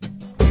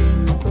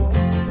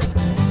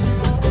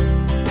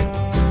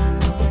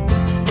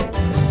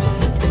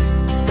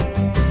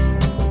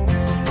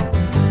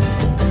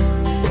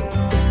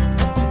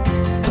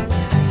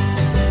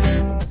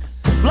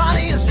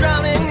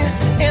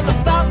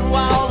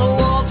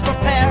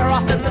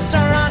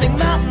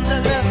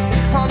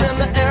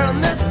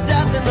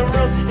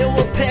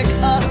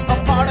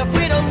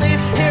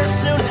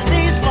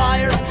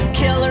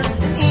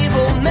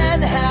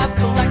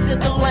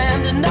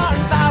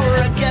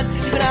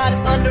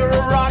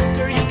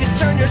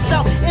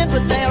yourself in,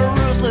 but they are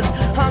ruthless,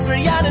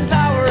 hungry and in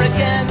power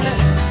again.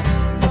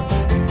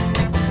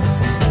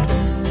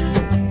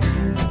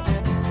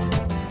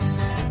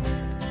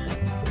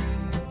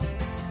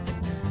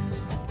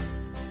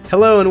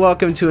 Hello and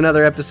welcome to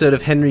another episode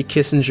of Henry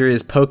Kissinger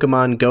Is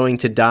Pokemon Going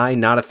to Die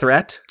Not a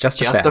Threat?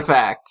 Just a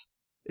fact.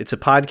 It's a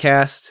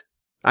podcast.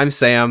 I'm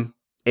Sam,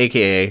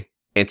 aka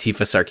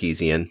Antifa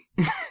Sarkeesian.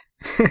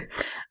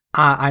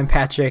 I'm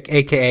Patrick,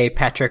 aka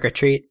Patrick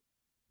Retreat.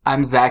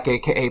 I'm Zach,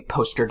 aka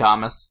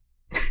Posterdamus.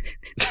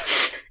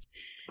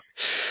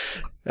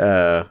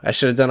 I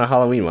should have done a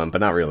Halloween one,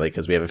 but not really,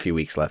 because we have a few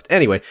weeks left.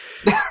 Anyway,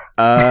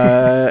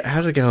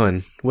 how's it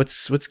going?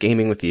 What's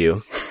gaming with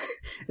you?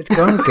 It's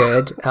going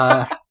good.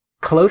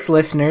 Close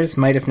listeners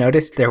might have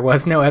noticed there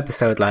was no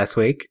episode last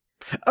week.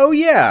 Oh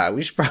yeah,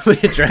 we should probably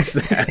address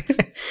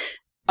that.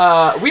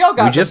 We all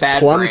got we just the bad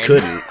plumb brain.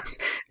 couldn't.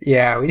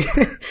 Yeah,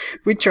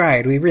 we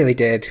tried. We really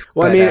did.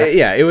 Well, but, I mean,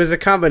 yeah, it was a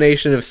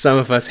combination of some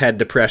of us had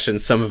depression,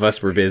 some of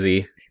us were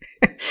busy.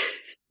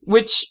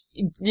 Which,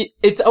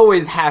 it's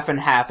always half and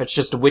half. It's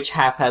just which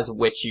half has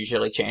which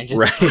usually changes.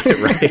 Right.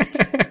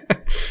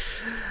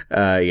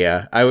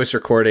 Yeah, I was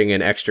recording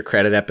an extra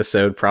credit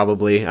episode,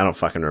 probably. I don't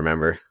fucking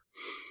remember.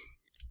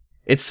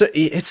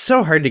 It's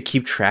so hard to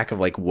keep track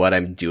of, like, what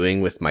I'm doing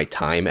with my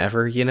time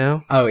ever, you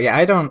know? Oh,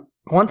 yeah,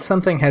 once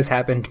something has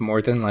happened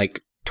more than,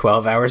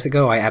 12 hours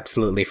ago, I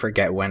absolutely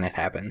forget when it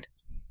happened.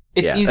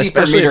 It's easy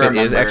especially for me to if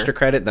remember. it is extra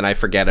credit, then I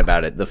forget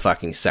about it the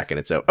fucking second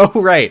it's over. Oh,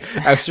 right.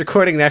 I was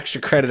recording an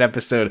extra credit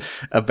episode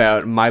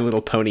about My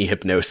Little Pony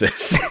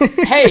hypnosis.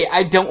 Hey,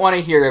 I don't want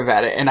to hear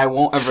about it, and I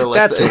won't ever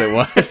listen. That's what it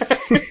was.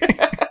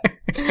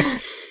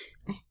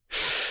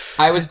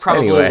 I was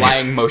probably Anyway.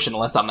 lying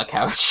motionless on the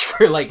couch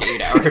for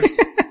 8 hours.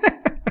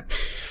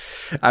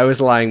 I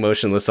was lying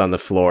motionless on the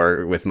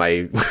floor with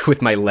my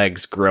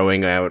legs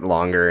growing out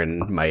longer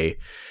and my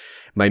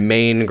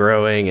mane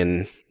growing,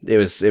 and it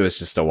was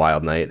just a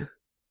wild night.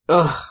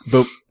 Ugh.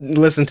 But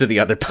listen to the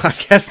other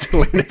podcast to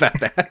learn about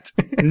that.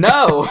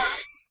 No!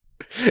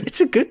 It's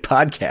a good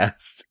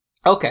podcast.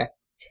 Okay.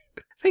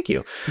 Thank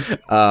you.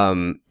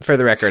 For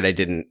the record, I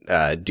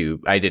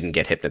didn't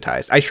get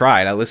hypnotized. I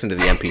tried. I listened to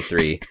the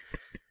MP3.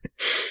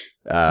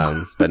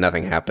 But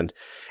nothing happened.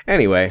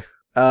 Anyway,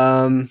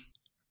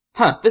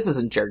 This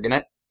isn't jerking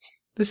it.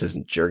 this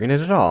isn't jerking it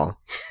at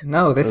all.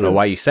 No, I this don't know is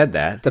why you said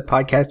that. the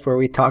podcast where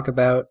we talk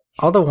about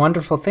all the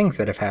wonderful things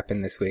that have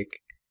happened this week.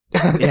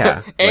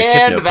 Yeah. like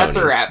And that's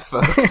a hypnoponies. wrap,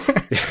 folks.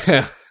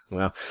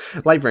 Well,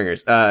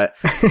 Lightbringers.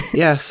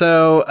 Yeah,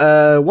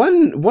 so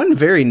one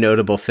very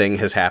notable thing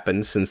has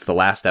happened since the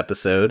last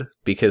episode,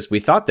 because we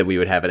thought that we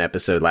would have an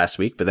episode last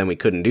week, but then we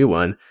couldn't do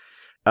one.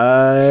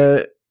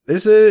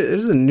 There's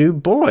a new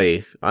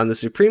boy on the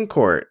Supreme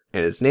Court,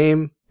 and his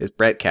name is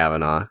Brett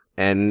Kavanaugh.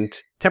 And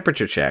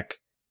temperature check.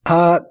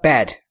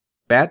 Bad.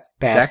 Bad?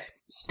 Bad. Zach?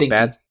 Stinky.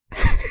 Bad?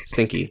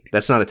 Stinky.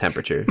 That's not a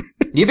temperature.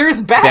 Neither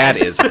is bad. Bad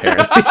is,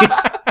 apparently.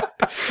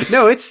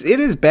 No, it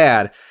is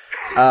bad.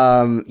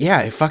 Yeah,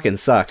 it fucking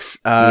sucks.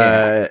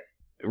 Yeah.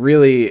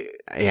 Really,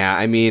 yeah,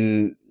 I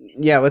mean,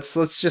 yeah, let's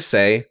just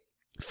say,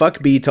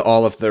 fuck B to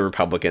all of the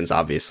Republicans,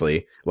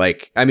 obviously.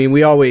 Like, I mean,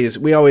 we always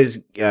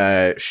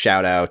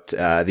shout out,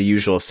 the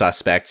usual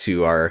suspects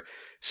who are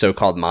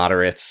so-called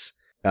moderates,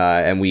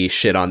 and we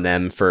shit on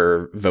them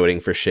for voting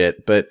for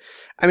shit, but,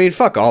 I mean,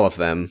 fuck all of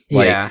them.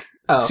 Like, Yeah.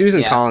 Oh,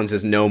 Susan yeah. Collins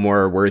is no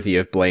more worthy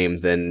of blame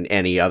than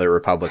any other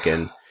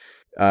Republican.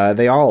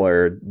 They all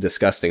are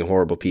disgusting,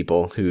 horrible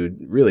people who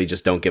really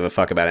just don't give a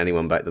fuck about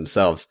anyone but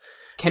themselves.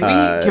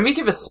 Can we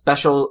give a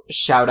special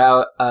shout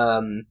out,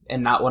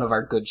 and not one of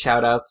our good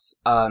shout outs,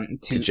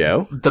 To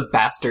Joe? the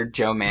bastard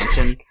Joe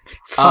Manchin?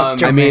 Fuck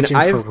Joe I mean, Manchin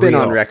I've for been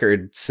on real.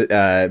 record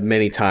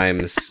many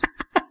times.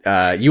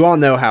 You all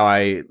know how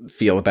I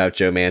feel about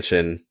Joe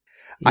Manchin.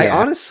 I Yeah.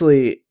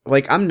 honestly,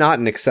 I'm not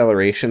an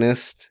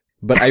accelerationist,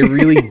 but I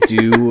really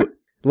do,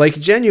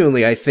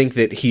 genuinely, I think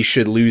that he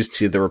should lose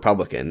to the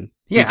Republican.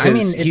 Yeah, I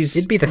mean, because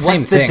it'd be the same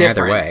What's the thing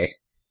either way. difference?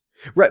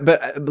 Right,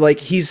 but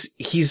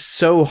he's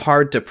so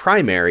hard to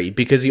primary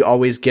because he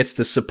always gets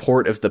the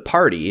support of the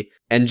party,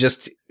 and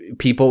just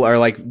people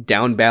are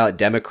down ballot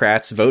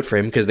Democrats vote for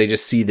him because they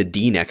just see the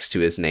D next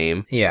to his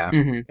name, Yeah.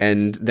 Mm-hmm.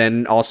 and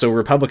then also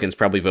Republicans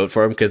probably vote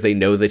for him because they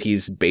know that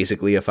he's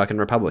basically a fucking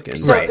Republican.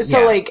 So, Right,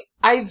 so yeah.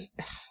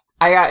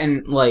 I got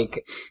in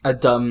a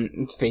dumb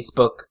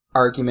Facebook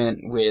argument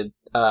with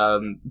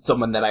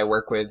someone that I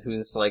work with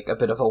who's a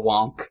bit of a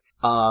wonk,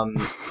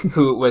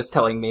 who was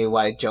telling me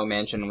why Joe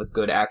Manchin was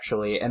good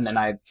actually, and then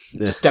I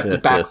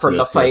stepped back from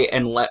the fight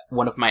and let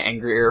one of my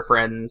angrier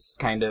friends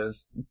kind of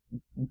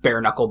bare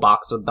knuckle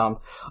box with them.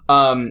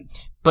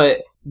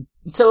 But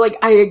so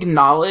I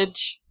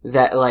acknowledge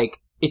that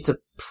it's a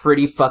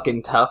pretty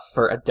fucking tough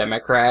for a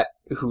Democrat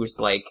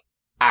who's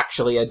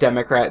actually a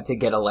Democrat to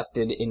get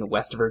elected in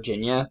West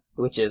Virginia,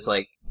 which is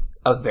a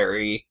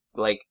very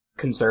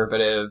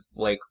conservative,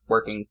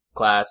 working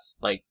class,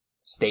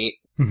 state.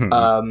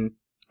 Mhm.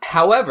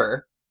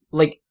 However,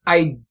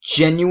 I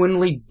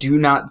genuinely do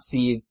not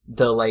see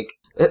the,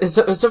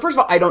 so first of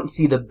all, I don't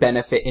see the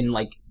benefit in,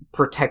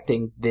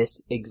 protecting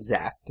this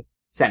exact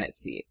Senate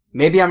seat.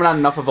 Maybe I'm not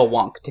enough of a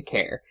wonk to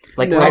care.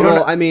 Like, No, I don't well,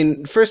 know. I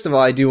mean, first of all,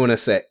 I do want to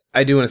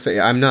say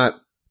I'm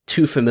not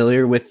too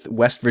familiar with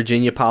West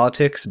Virginia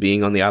politics,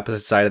 being on the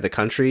opposite side of the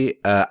country.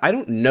 I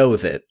don't know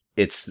that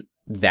it's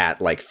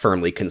that like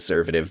firmly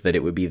conservative that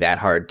it would be that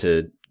hard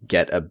to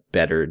get a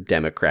better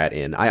Democrat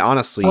in. I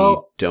honestly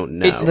don't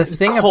know. it's The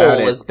thing Coal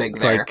about it, is big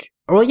there. like,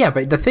 well, yeah,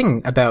 but the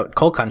thing about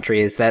coal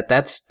country is that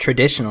that's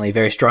traditionally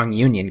very strong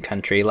union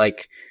country.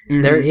 Like,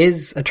 Mhm. there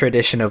is a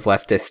tradition of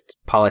leftist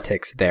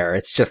politics there.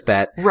 It's just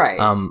that Right.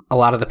 a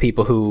lot of the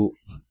people who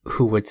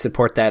would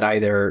support that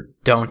either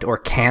don't or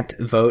can't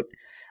vote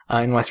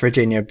in West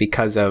Virginia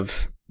because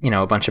of,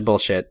 a bunch of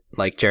bullshit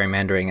like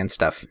gerrymandering and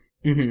stuff.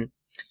 hmm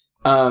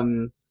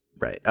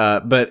Right.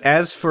 But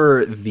as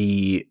for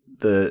the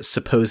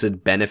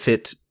supposed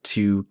benefit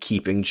to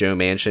keeping Joe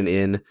Manchin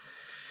in,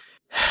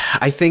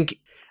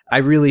 I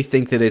really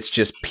think that it's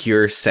just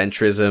pure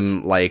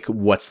centrism. Like,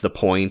 what's the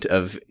point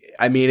of,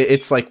 I mean,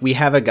 it's like we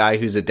have a guy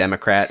who's a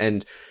Democrat,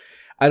 and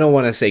I don't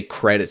want to say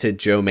credited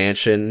Joe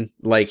Manchin.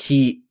 Like,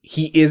 he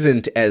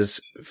isn't as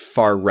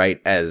far right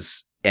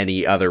as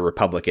any other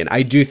Republican.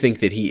 I do think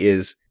that he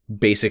is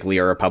basically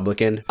a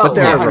Republican, but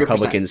there are 100%.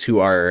 Republicans who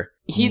are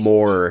He's-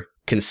 more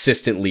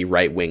consistently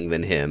right wing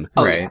than him.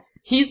 Oh, Right. yeah.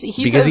 He's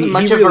Because as he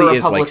much of a really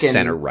is Republican. like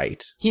center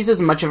right. He's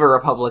as much of a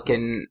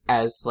Republican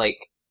as like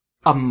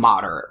a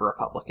moderate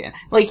Republican.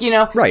 Like,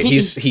 Right. he-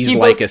 He's he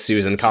like votes- a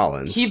Susan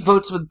Collins. He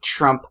votes with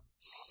Trump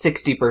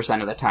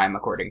 60% of the time,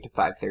 according to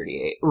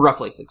 538.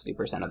 Roughly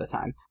 60% of the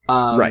time.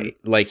 Right.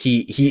 Like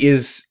he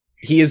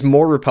is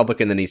more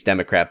Republican than he's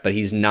Democrat, but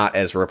he's not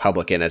as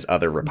Republican as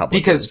other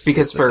Republicans. Because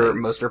is the for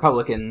thing. most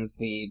Republicans,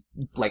 the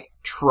like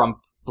Trump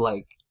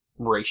like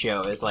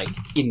ratio is like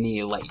in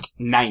the like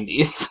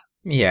 90s.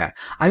 Yeah.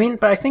 I mean,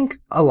 but I think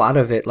a lot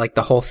of it, like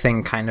the whole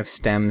thing kind of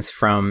stems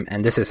from,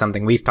 and this is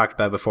something we've talked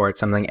about before, it's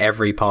something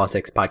every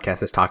politics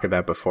podcast has talked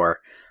about before.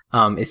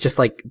 It's just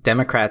like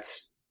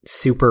Democrats'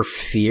 super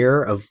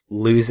fear of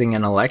losing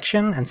an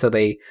election, and so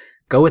they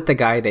go with the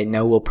guy they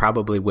know will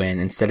probably win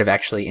instead of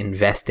actually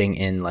investing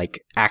in like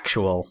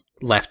actual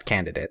left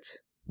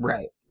candidates.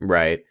 Right.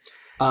 Right.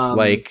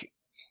 It-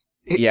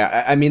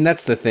 Yeah, I mean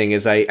that's the thing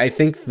is I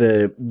think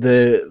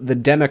the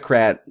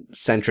Democrat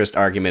centrist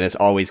argument is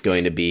always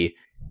going to be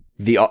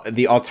the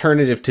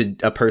alternative to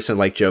a person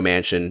like Joe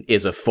Manchin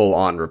is a full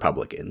on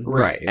Republican,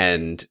 Right.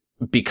 and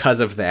because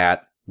of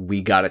that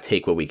we got to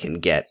take what we can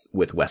get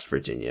with West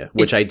Virginia,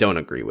 which I don't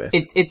agree with.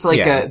 It's like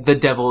Yeah. the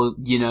devil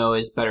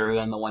is better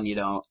than the one you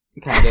don't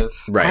kind of.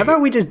 Right? How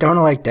about we just don't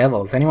elect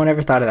devils? Anyone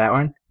ever thought of that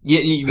one?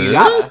 You Huh?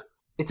 gotta.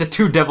 It's a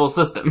two devil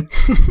system.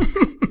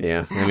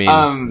 Yeah, I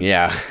mean,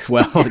 yeah.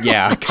 Well,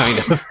 yeah, kind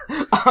of.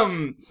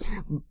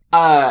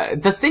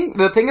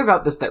 The thing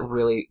about this that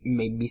really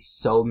made me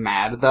so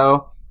mad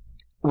though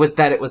was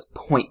that it was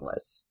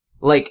pointless.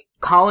 Like,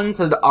 Collins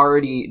had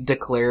already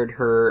declared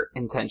her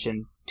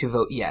intention to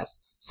vote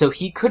yes, so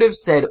he could have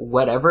said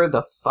whatever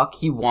the fuck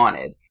he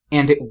wanted,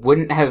 and it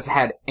wouldn't have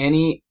had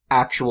any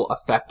actual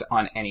effect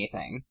on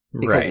anything,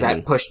 because Right.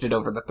 that pushed it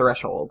over the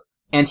threshold.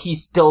 And he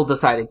still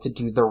decided to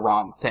do the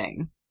wrong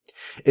thing.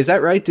 Is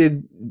that right?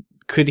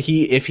 Could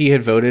he, if he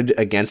had voted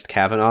against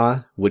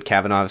Kavanaugh, would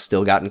Kavanaugh have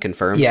still gotten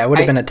confirmed? Yeah, it would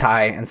have I- been a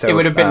tie, and so it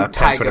would have been Pence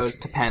tie would have- goes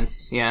to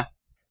Pence, yeah.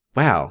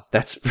 Wow,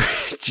 that's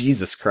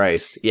Jesus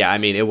Christ. Yeah, I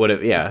mean, it would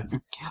have. Yeah,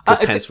 because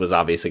Pence was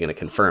obviously going to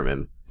confirm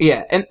him.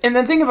 Yeah, and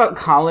the thing about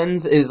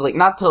Collins is, like,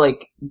 not to,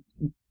 like,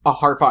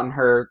 harp on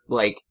her,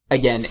 like,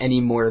 again,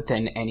 any more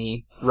than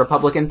any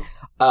Republican.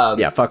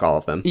 Yeah, fuck all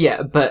of them.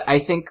 Yeah, but I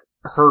think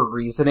her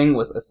reasoning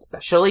was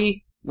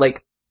especially,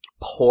 like,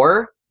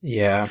 poor.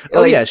 Yeah.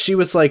 Oh Like, yeah, she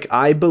was like,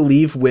 I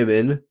believe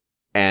women,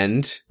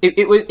 and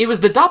It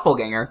was the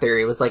doppelganger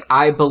theory. It was like,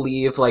 I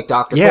believe, like,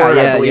 Dr. yeah, Ford,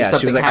 I yeah, believe yeah. something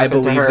She was like, I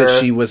happened to believe her.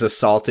 that she was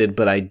assaulted,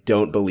 but I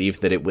don't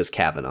believe that it was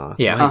Kavanaugh.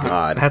 Yeah. My Uh-huh.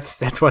 God.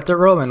 That's what they're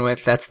rolling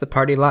with. That's the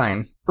party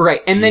line.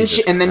 Right, and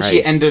Jesus then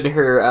she Christ. ended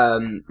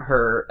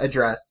her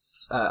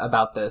address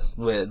about this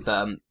with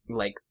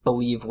like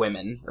believe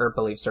women or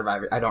believe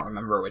survivors. I don't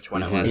remember which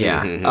one it was.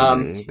 Yeah.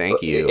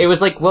 Thank you. It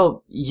was like,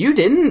 well, you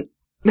didn't.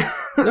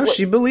 No,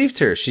 she believed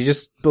her. She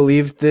just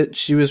believed that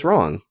she was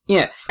wrong.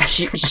 Yeah,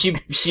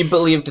 she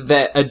believed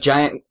that a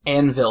giant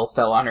anvil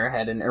fell on her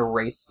head and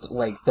erased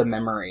like the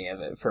memory of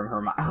it from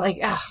her mind. Like,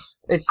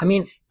 it's. I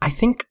mean, I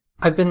think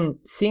I've been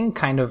seeing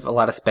kind of a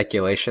lot of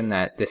speculation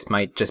that this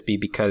might just be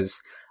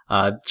because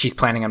she's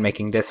planning on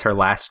making this her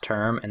last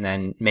term and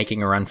then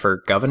making a run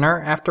for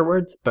governor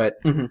afterwards. But,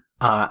 Mhm.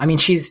 I mean,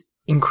 she's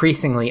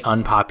increasingly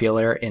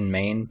unpopular in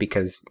Maine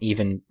because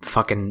even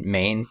fucking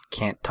Maine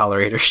can't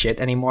tolerate her shit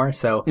anymore.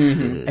 So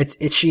Mhm.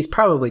 it's she's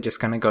probably just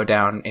going to go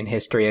down in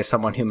history as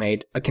someone who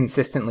made a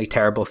consistently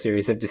terrible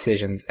series of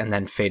decisions and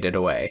then faded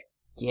away.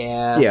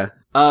 Yeah. Yeah,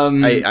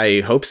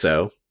 I hope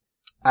so.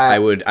 I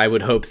would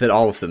hope that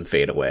all of them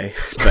fade away.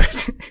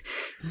 But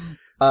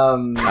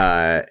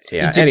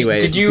yeah. Anyway,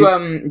 did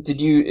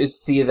you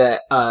see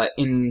that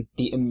in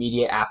the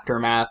immediate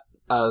aftermath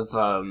of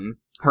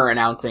her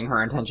announcing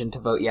her intention to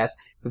vote yes,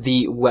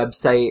 the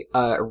website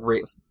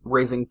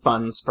raising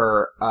funds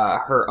for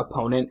her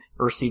opponent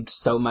received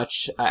so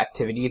much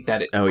activity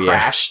that it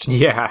crashed.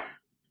 Yeah.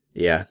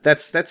 Yeah,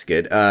 that's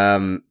good.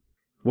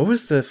 What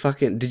was the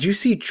fucking... Did you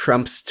see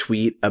Trump's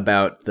tweet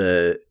about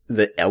the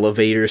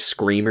elevator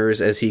screamers,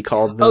 as he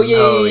called them?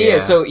 Oh, yeah.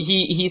 So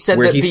he said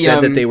where that he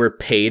said that they were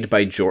paid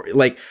by George...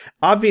 Like,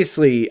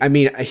 obviously, I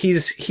mean,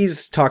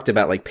 he's talked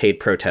about, like, paid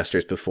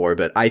protesters before,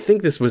 but I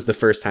think this was the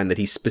first time that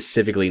he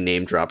specifically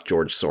name-dropped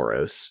George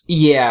Soros.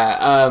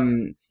 Yeah,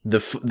 The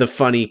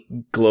funny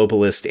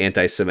globalist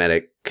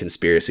anti-Semitic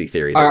conspiracy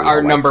theory that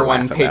our we number like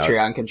one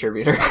Patreon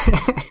contributor.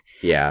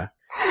 Yeah.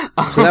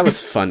 So that was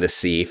fun to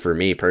see for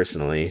me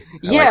personally.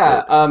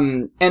 Yeah,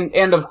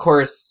 and of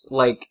course,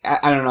 like,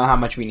 I don't know how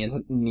much we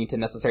need to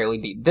necessarily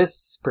beat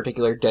this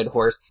particular dead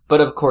horse,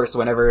 but of course,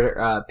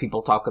 whenever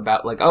people talk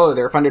about, like, oh,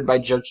 they're funded by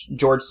George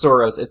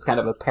Soros, it's kind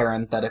of a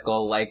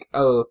parenthetical, like,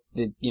 oh,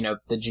 the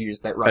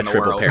Jews that run the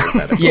world. A triple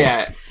parenthetical.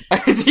 Yeah.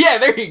 Yeah,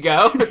 there you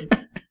go.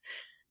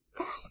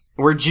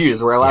 We're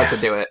Jews, we're allowed to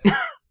do it.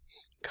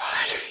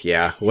 God,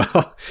 yeah.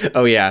 Well,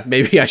 oh yeah,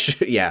 maybe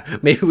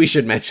we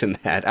should mention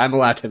that. I'm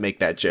allowed to make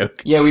that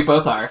joke. Yeah, we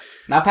both are.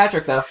 Not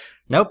Patrick, though.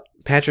 Nope.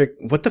 Patrick,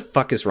 what the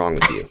fuck is wrong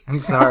with you?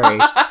 I'm sorry.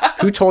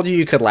 Who told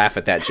you could laugh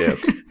at that joke?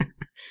 I'm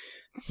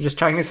just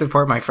trying to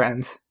support my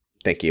friends.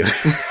 Thank you.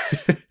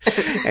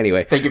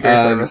 Anyway. Thank you for your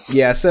service.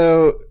 Yeah,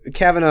 so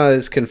Kavanaugh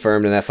is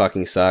confirmed and that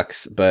fucking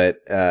sucks, but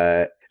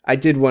I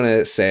did want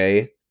to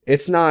say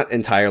it's not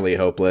entirely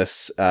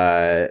hopeless.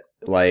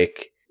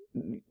 Like,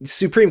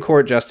 Supreme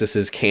Court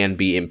justices can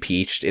be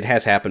impeached. It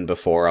has happened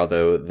before,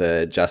 although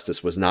the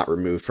justice was not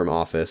removed from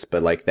office,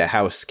 but like the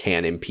House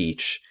can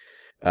impeach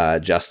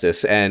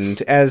justice.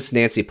 And as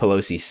Nancy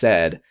Pelosi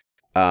said,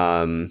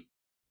 oh,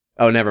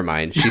 never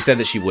mind. She said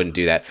that she wouldn't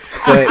do that.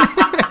 But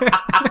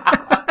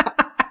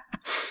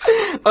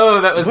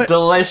oh, that was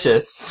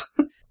delicious.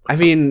 I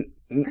mean,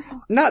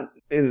 not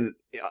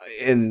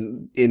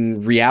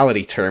in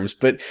reality terms,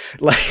 but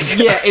like,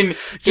 yeah, in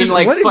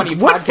like funny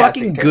what podcasting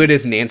fucking terms. good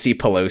is Nancy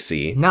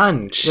Pelosi?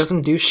 None. She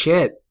doesn't do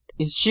shit.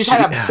 She's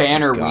had a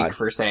banner God. week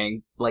for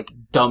saying like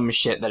dumb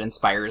shit that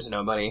inspires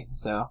nobody.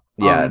 So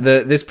yeah,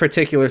 this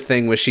particular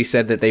thing was she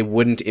said that they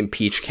wouldn't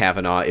impeach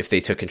Kavanaugh if they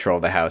took control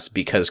of the House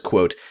because,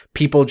 quote,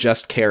 people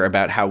just care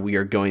about how we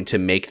are going to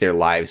make their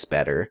lives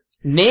better.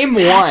 Name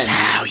That's one.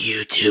 how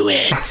you do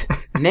it.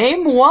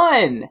 Name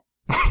one.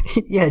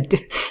 Yeah.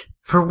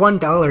 For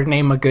 $1,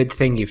 name a good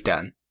thing you've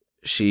done.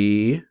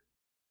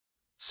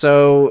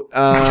 So,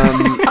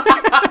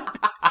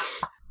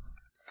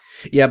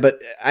 yeah, but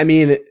I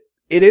mean,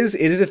 it is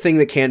a thing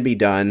that can be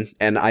done,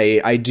 and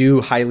I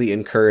do highly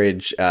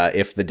encourage,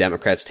 if the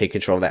Democrats take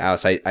control of the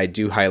House, I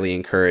do highly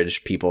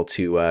encourage people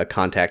to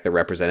contact the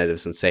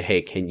representatives and say,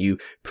 hey, can you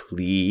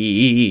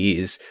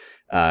please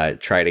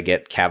try to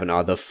get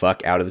Kavanaugh the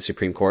fuck out of the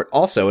Supreme Court?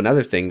 Also,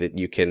 another thing that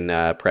you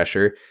can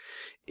pressure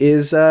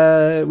is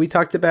we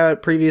talked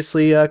about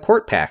previously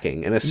court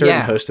packing, and a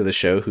certain host of the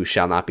show, who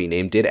shall not be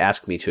named, did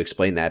ask me to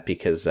explain that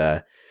because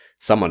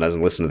someone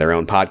doesn't listen to their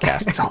own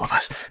podcast. It's all of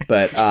us.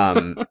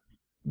 But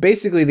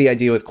basically the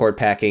idea with court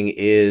packing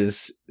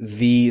is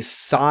the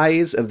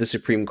size of the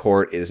Supreme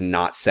Court is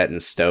not set in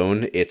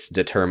stone. It's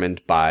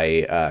determined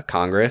by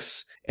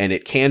Congress, and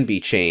it can be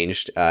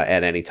changed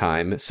at any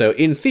time. So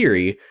in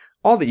theory,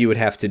 all that you would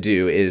have to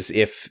do is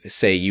if,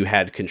 say, you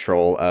had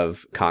control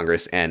of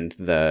Congress and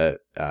the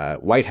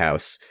White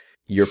House,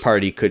 your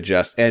party could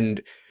just...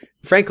 And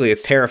frankly,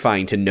 it's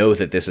terrifying to know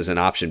that this is an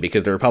option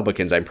because the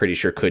Republicans, I'm pretty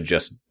sure, could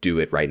just do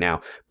it right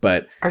now.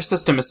 But our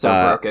system is so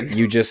broken.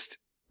 You just...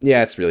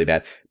 Yeah, it's really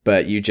bad.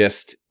 But you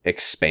just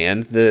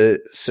expand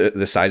the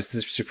size of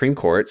the Supreme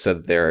Court so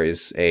that there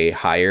is a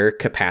higher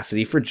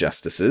capacity for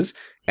justices,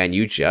 and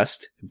you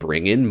just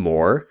bring in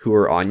more who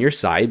are on your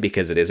side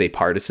because it is a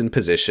partisan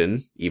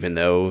position, even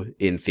though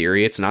in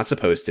theory it's not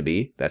supposed to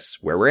be. That's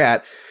where we're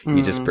at.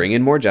 You just bring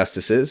in more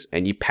justices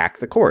and you pack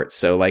the court.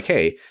 So like,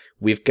 hey,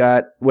 we've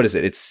got, what is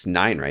it? It's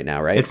 9 right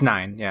now, right? It's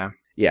 9, yeah.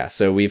 Yeah,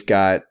 so we've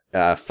got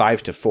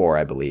 5-4,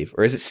 I believe.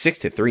 Or is it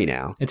 6-3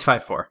 now? It's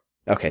 5-4.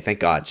 Okay, thank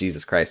God.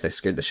 Jesus Christ, I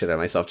scared the shit out of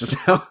myself just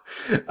now.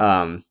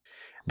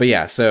 But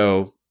yeah,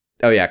 so...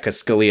 Oh yeah,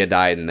 because Scalia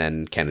died and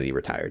then Kennedy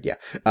retired,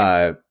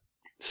 yeah.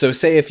 So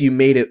say if you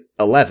made it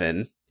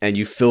 11 and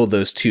you filled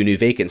those 2 new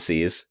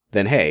vacancies,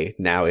 then hey,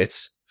 now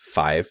it's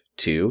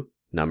 5-2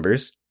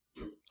 numbers.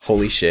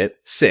 Holy shit,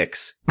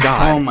 6.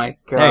 God. Oh my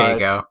God. There you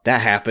go. That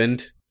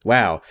happened.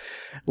 Wow.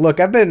 Look,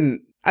 I've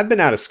been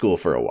out of school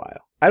for a while.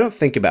 I don't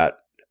think about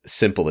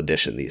simple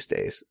addition these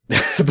days.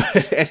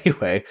 But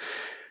anyway,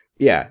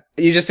 yeah,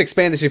 you just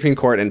expand the Supreme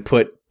Court and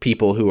put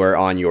people who are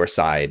on your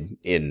side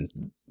in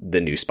the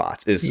new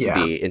spots is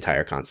the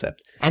entire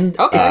concept. And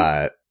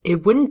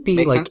it wouldn't be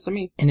Makes like sense to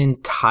me. an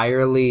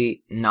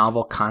entirely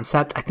novel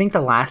concept. I think the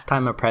last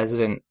time a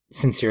president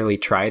sincerely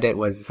tried it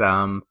was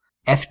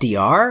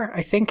FDR,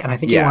 I think, and I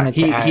think he wanted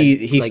to add,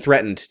 he like,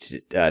 threatened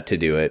to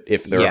do it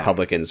if the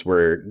Republicans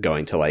were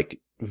going to like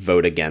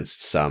vote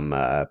against some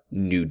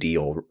New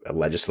Deal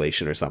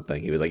legislation or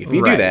something. He was like, if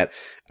you do Right. that,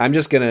 I'm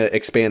just going to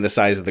expand the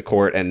size of the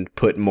court and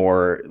put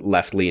more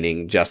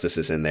left-leaning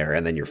justices in there,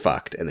 and then you're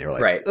fucked. And they were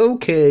like, Right.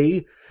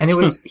 okay. And it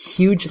was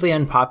hugely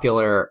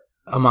unpopular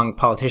among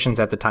politicians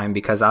at the time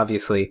because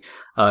obviously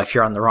if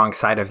you're on the wrong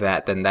side of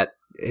that, then that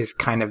is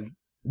kind of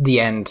the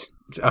end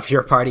of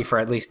your party for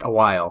at least a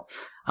while.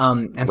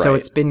 And so Right.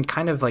 it's been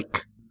kind of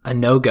like a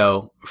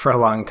no-go for a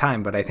long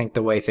time. But I think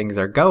the way things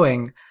are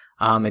going,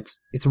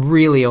 it's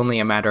really only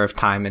a matter of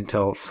time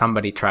until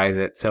somebody tries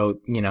it. So,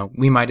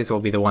 we might as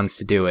well be the ones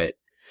to do it.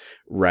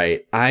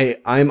 Right.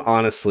 I'm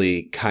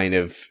honestly kind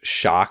of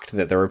shocked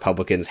that the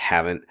Republicans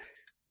haven't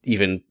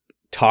even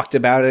talked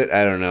about it.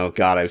 I don't know.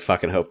 God, I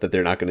fucking hope that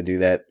they're not going to do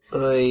that.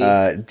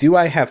 Do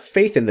I have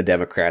faith in the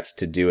Democrats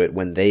to do it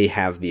when they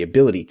have the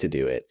ability to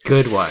do it?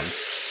 Good one.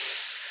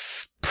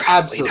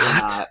 Probably Absolutely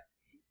not.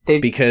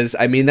 Because,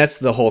 I mean, that's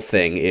the whole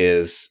thing,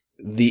 is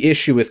the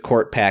issue with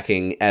court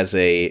packing as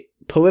a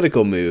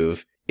political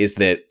move is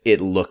that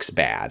it looks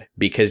bad.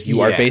 Because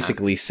you are Yeah.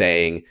 basically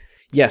saying,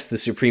 yes, the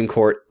Supreme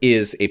Court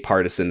is a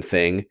partisan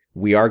thing.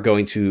 We are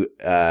going to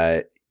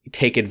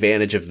take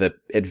advantage of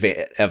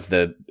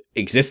the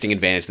existing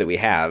advantage that we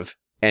have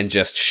and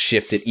just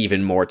shift it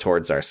even more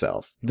towards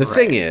ourselves. The Right.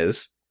 thing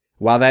is,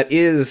 while that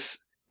is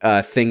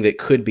a thing that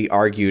could be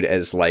argued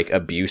as like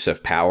abuse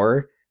of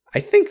power, I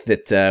think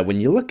that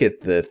when you look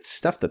at the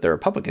stuff that the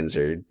Republicans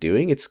are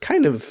doing, it's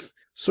kind of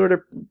sort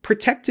of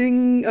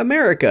protecting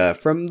America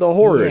from the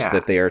horrors Yeah.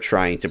 that they are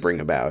trying to bring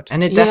about.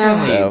 And it Yeah.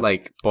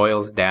 definitely So-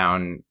 boils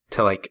down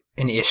to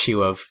an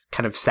issue of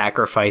kind of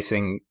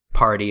sacrificing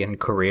party and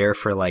career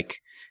for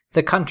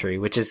the country,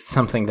 which is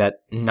something that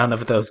none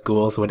of those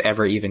ghouls would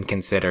ever even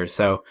consider.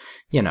 So,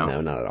 No,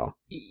 not at all.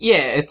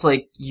 Yeah, it's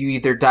like you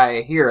either die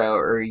a hero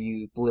or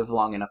you live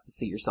long enough to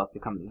see yourself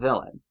become the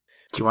villain.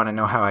 do you want to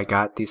know how I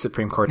got these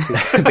Supreme Court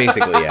seats?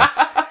 Basically, yeah.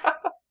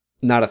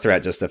 Not a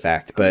threat, just a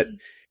fact. But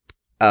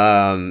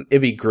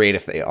it'd be great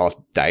if they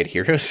all died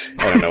heroes.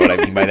 I don't know what I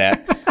mean by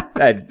that.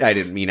 I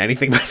didn't mean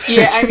anything by that.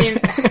 Yeah, I mean,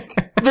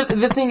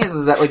 the thing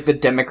is that the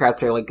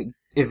Democrats are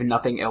if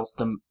nothing else,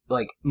 the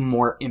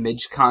more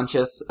image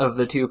conscious of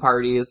the two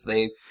parties.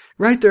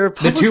 Right, the The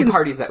Republicans... two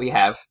parties that we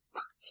have.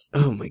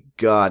 Oh my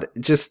god.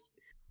 Just...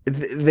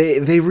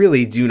 They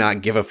really do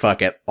not give a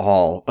fuck at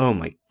all. Oh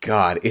my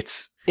god.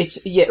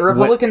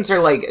 Republicans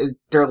are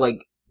they're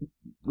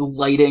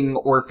lighting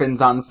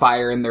orphans on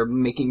fire and they're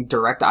making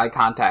direct eye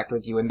contact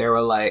with you and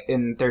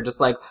they're just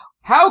like,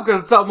 how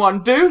could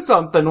someone do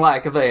something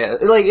like this?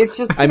 It's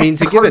just. I mean,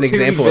 to give an cartoon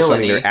example of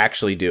something villainy. they're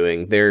actually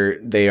doing,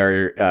 they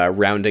are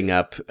rounding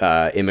up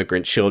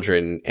immigrant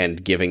children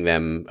and giving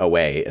them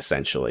away.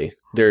 Essentially,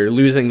 they're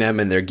losing them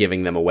and they're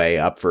giving them away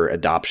up for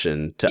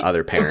adoption to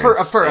other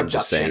parents. for I'm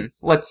just saying.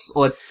 abduction.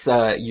 Let's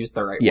use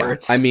the right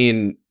words. I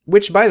mean,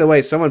 which, by the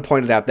way, someone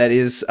pointed out that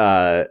is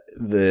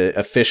the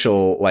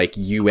official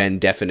UN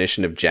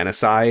definition of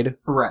genocide.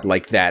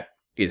 right. That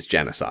is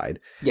genocide.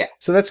 Yeah.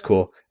 So that's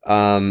cool.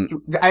 I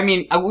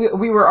mean,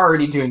 we were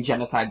already doing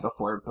genocide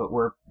before, but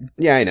we're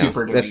Yeah, I know.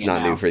 super doing That's it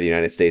not now. new for the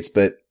United States,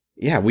 but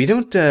yeah, we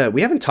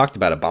haven't talked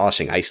about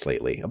abolishing ICE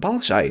lately.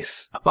 Abolish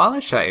ICE.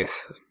 Abolish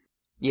ICE.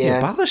 yeah.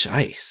 Abolish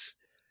ICE.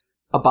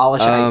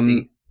 Abolish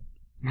IC.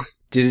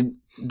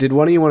 Did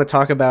one of you want to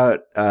talk about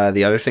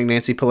the other thing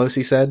Nancy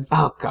Pelosi said?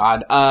 Oh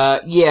God.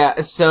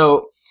 Yeah.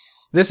 So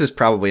This is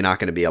probably not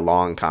going to be a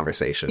long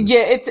conversation.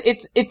 yeah,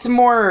 it's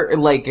more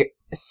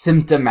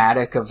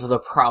symptomatic of the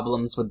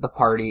problems with the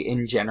party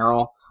in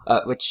general.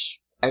 Which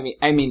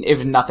I mean,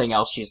 if nothing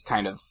else, she's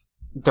kind of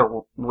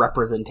the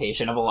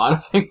representation of a lot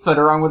of things that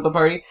are wrong with the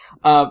party.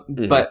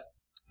 But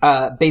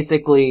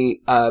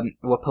basically,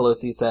 what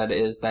Pelosi said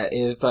is that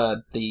if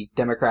the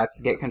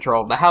Democrats get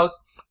control of the House,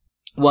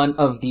 one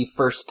of the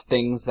first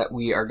things that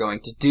we are going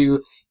to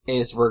do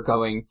is we're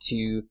going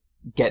to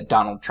get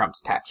Donald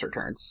Trump's tax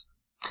returns.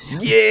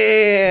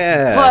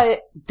 Yeah.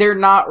 But they're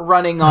not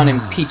running on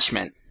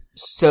impeachment.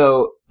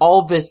 So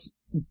all this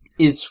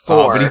is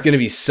for... but he's going to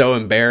be so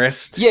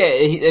embarrassed.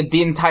 Yeah,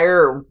 the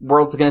entire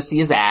world's going to see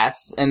his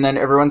ass, and then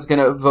everyone's going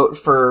to vote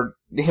for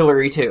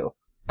Hillary too.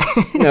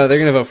 No, they're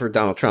going to vote for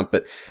Donald Trump,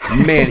 but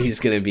man, he's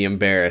going to be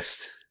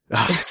embarrassed.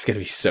 Oh, it's going to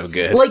be so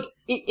good.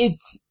 It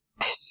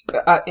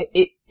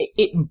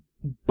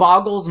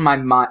boggles my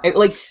mind.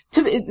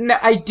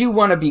 I do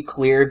want to be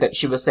clear that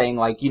she was saying,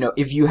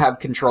 if you have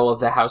control of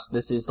the House,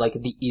 this is,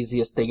 the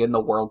easiest thing in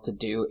the world to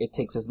do. It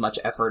takes as much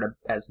effort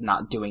as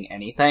not doing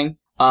anything.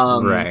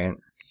 Right.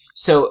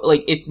 So,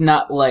 it's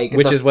not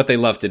Which is what they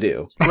love to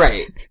do.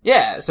 Right.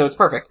 Yeah, so it's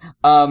perfect.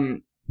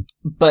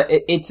 But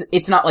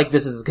it's not like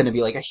this is going to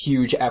be a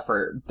huge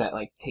effort that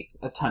takes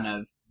a ton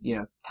of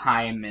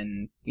time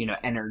and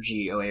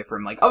energy away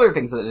from other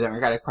things that the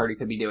Democratic Party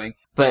could be doing.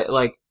 But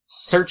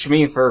search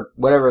me for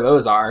whatever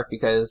those are,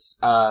 because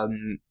I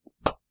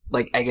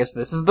guess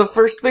this is the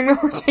first thing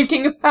that we're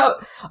thinking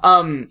about.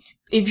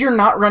 If you're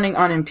not running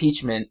on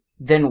impeachment,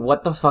 then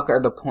what the fuck are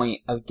the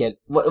point of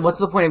what's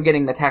the point of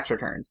getting the tax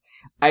returns?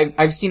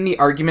 I've seen the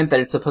argument that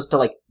it's supposed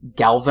to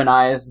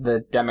galvanize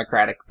the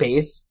Democratic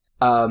base.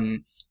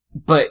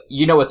 But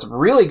you know what's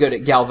really good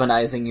at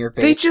galvanizing your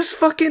base?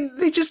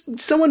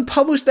 Someone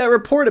published that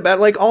report about,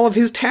 like, all of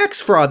his tax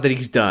fraud that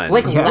he's done.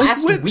 Like,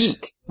 last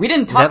week. We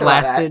didn't talk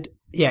about that.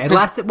 Yeah, it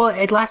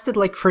lasted,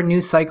 like, for a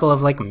news cycle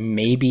of, like,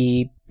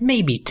 maybe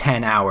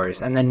 10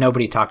 hours, and then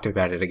nobody talked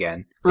about it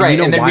again. Right,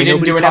 and then why we didn't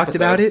nobody do an talked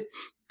episode. about it?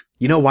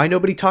 You know why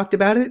nobody talked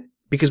about it?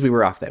 Because we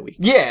were off that week.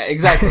 Yeah,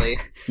 exactly.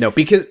 No,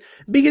 because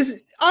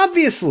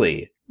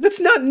obviously that's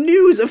not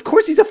news. Of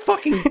course, he's a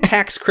fucking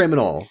tax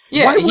criminal.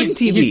 Yeah, why wouldn't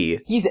he be?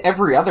 He's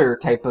every other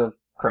type of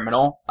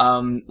criminal,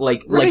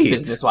 like Right.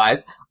 business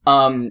wise.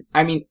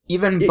 I mean,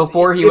 even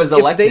before he was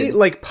elected, if they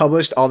like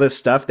published all this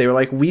stuff, they were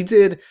like, we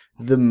did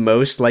the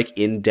most like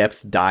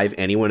in-depth dive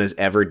anyone has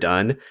ever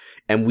done,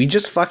 and we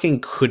just fucking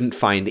couldn't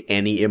find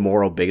any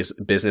immoral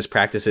business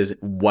practices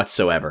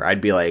whatsoever. I'd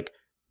be like,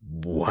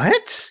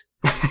 what?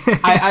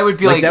 I would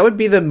be like, that would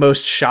be the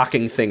most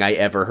shocking thing I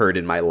ever heard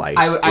in my life.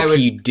 If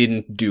he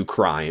didn't do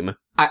crime.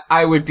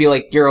 I would be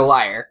like, you're a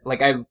liar.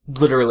 Like, I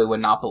literally would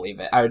not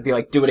believe it. I would be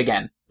like, do it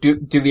again. Do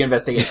the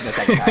investigation a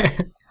second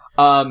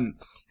time.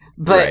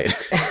 But,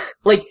 Right.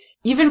 like,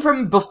 even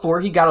from before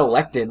he got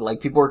elected,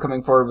 like, people were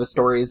coming forward with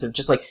stories of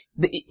just, like,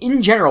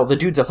 in general, the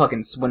dude's a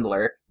fucking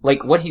swindler.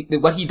 Like, what he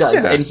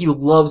does, Yeah. and he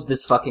loves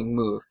this fucking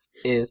move,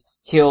 is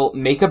he'll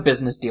make a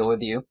business deal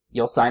with you,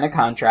 you'll sign a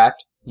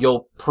contract,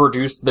 you'll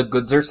produce the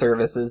goods or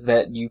services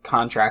that you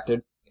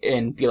contracted,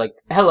 and be like,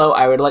 hello,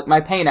 I would like my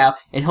pay now.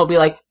 And he'll be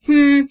like,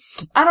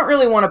 I don't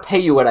really want to pay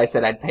you what I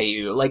said I'd pay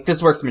you. Like,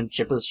 this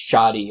workmanship was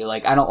shoddy.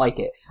 Like, I don't like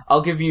it.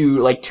 I'll give you,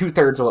 like,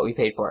 2/3 of what we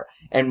paid for it.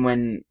 And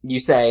when you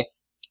say,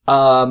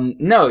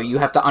 no, you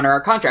have to honor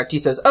our contract, he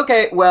says,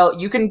 okay, well,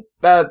 you can,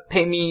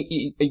 pay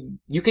me,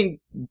 you can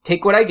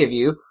take what I give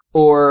you,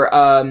 or,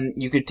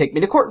 you could take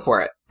me to court for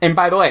it. And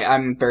by the way,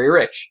 I'm very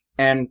rich.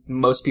 And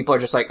most people are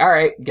just like,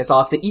 alright, guess I'll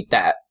have to eat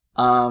that.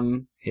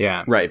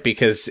 Yeah. Right,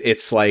 because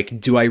it's like,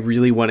 do I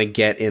really want to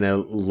get in a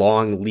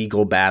long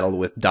legal battle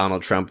with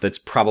Donald Trump that's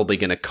probably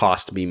going to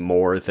cost me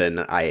more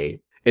than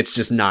it's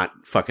just not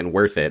fucking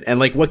worth it. And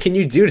like, what can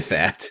you do to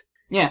that?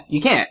 Yeah,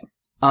 you can't.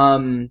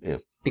 Yeah.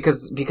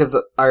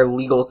 Because our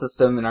legal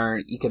system and our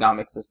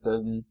economic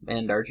system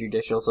and our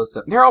judicial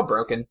system, they're all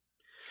broken.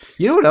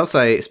 You know what else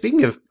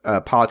speaking of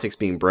politics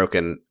being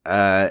broken,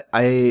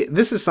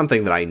 this is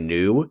something that I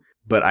knew,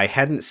 but I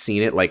hadn't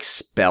seen it like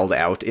spelled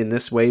out in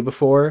this way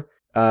before.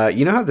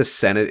 You know how the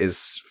Senate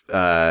is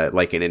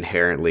like an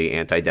inherently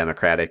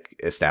anti-democratic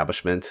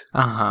establishment?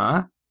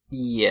 Uh-huh.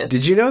 Yes.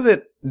 Did you know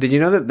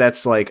that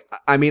that's like,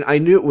 I mean, I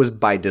knew it was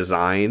by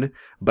design,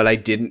 but I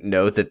didn't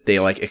know that they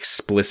like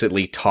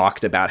explicitly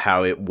talked about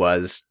how it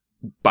was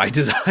by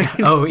design.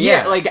 Oh,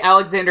 Yeah, yeah. like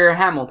Alexander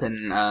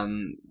Hamilton, I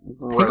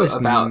think it was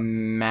about,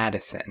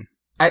 Madison.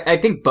 I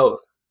think both.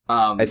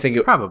 I think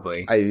it,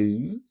 Probably.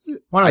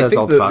 One of I those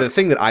think old the fucks.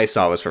 thing that I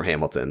saw was from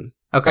Hamilton.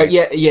 Okay.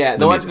 yeah,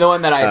 the Let me-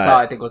 one that I saw,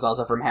 I think, was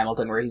also from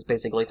Hamilton, where he's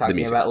basically talking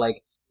music. about,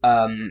 like,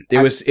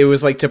 It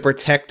was like to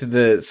protect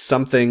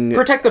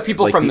protect the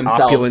people like from the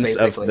themselves, opulence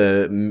basically. of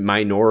the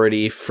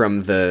minority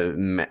from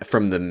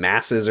the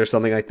masses or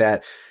something like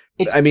that.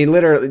 It's- I mean,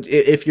 literally,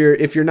 if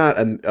you're not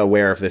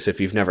aware of this, if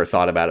you've never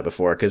thought about it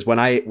before, because when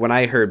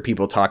I heard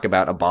people talk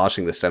about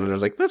abolishing the Senate, I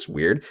was like, that's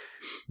weird.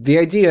 The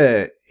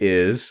idea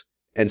is,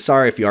 and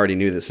sorry if you already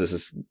knew this,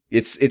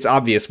 it's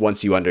obvious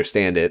once you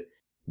understand it.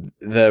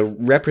 The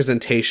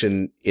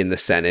representation in the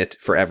Senate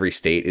for every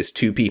state is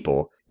 2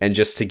 people, and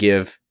just to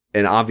give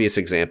an obvious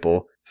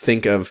example,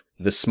 think of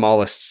the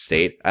smallest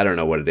state. I don't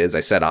know what it is. I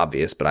said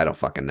obvious, but I don't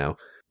fucking know.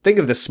 Think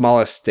of the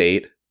smallest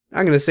state.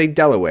 I'm going to say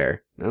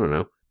Delaware. I don't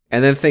know.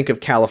 And then think of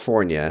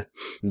California.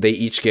 They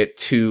each get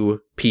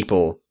 2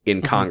 people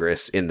in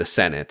Congress in the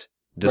Senate,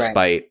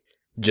 despite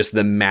just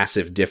the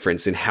massive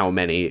difference in how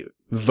many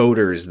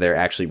voters they're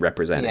actually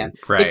representing. Yeah.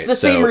 Right. It's the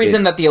same So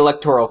reason that the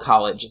Electoral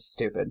College is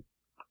stupid.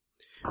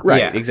 Right,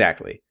 Yeah.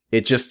 exactly.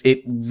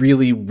 It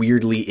really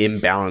weirdly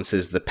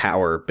imbalances the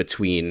power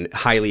between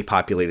highly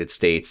populated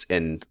states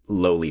and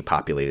lowly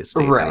populated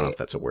states. I don't know Right. if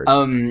that's a word.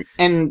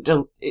 And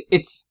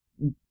it's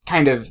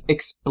kind of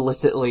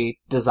explicitly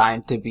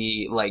designed to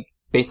be, like,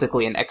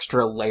 basically an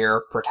extra layer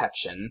of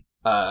protection,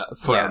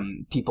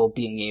 from people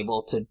being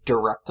able to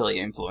directly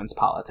influence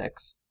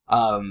politics.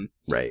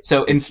 Right.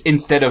 So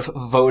instead of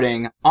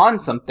voting on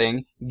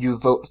something, you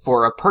vote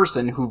for a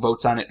person who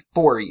votes on it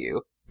for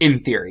you. In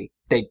theory,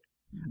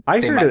 I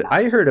They might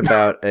not. heard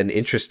about an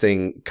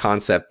interesting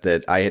concept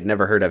that I had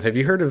never heard of. Have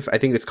you heard of, I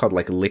think it's called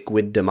like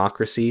liquid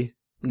democracy?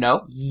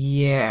 no.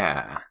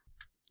 Yeah.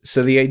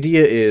 So the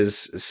idea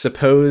is,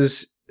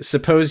 suppose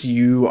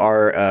you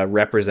are a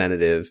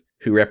representative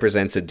who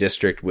represents a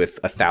district with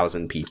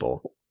 1,000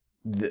 people.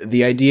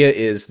 The idea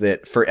is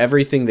that for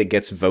everything that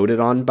gets voted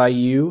on by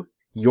you,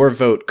 your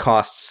vote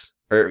counts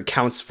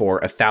for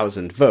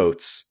 1,000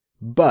 votes.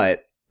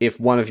 But if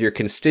one of your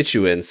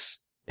constituents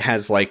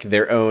has like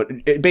their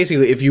own,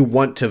 basically, if you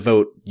want to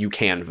vote, you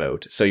can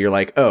vote. So you're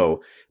like,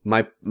 oh,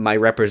 my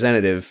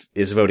representative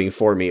is voting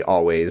for me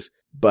always,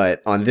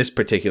 but on this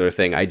particular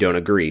thing, I don't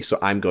agree. So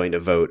I'm going to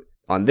vote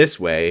on this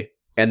way.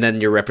 and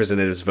then your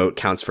representative's vote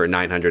counts for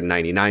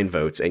 999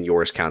 votes, and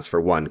yours counts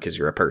for 1 because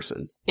you're a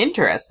person.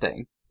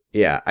 Interesting.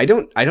 Yeah, I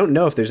don't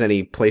know if there's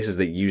any places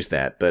that use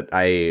that, but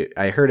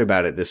I heard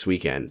about it this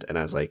weekend, and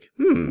I was like,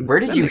 Where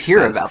did that you makes hear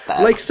sense. about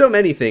that? Like so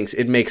many things,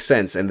 it makes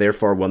sense, and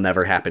therefore will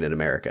never happen in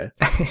America.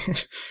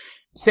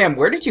 Sam,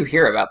 where did you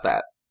hear about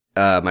that?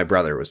 My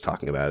brother was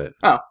talking about it.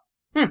 Oh.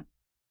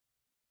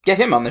 Get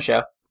him on the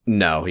show.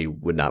 No, he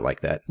would not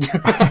like that.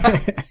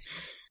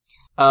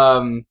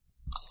 While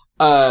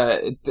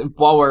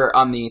we're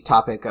on the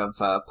topic of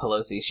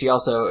Pelosi, she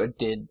also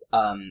did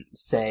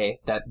say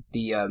that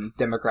the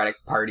Democratic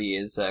Party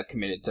is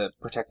committed to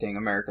protecting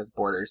America's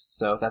borders,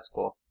 so that's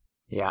cool.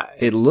 Yeah.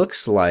 It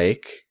looks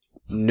like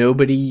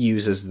nobody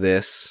uses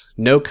this.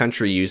 No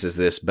country uses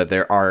this, but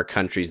there are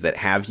countries that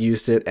have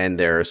used it, and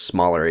there are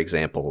smaller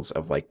examples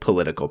of like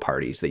political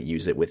parties that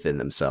use it within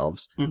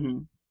themselves. Mm-hmm.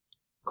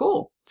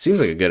 Cool. Seems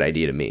like a good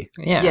idea to me.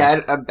 Yeah.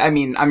 Yeah, I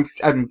mean, I'm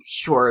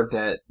sure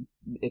that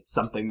it's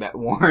something that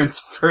warrants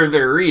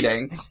further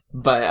reading,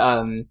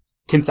 but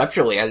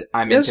conceptually,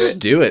 I'm Let's into just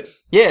it. do it.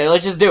 Yeah,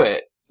 let's just do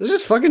it. Let's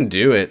just fucking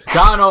do it.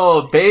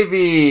 Donald,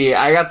 baby,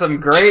 I got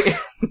some great...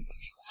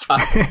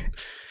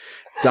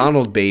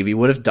 Donald, baby.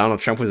 What if Donald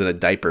Trump was in a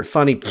diaper?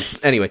 Funny.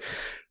 Anyway.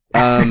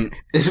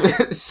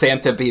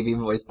 Santa baby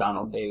voice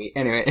Donald, baby.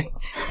 Anyway.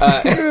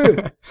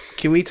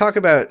 Can we talk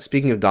about,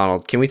 speaking of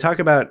Donald, can we talk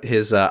about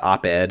his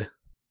op-ed?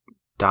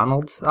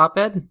 Donald's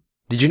op-ed?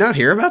 Did you not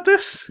hear about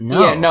this?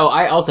 No. Yeah, no,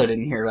 I also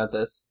didn't hear about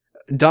this.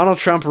 Donald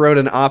Trump wrote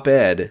an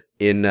op-ed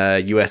in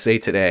USA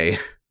Today.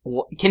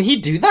 Can he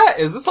do that?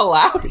 Is this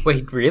allowed?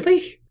 Wait,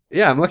 really?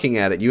 Yeah, I'm looking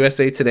at it.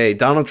 USA Today.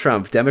 Donald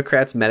Trump,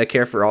 Democrats'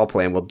 Medicare for All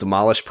plan will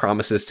demolish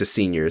promises to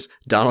seniors.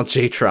 Donald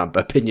J. Trump,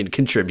 opinion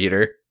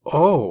contributor.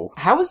 Oh.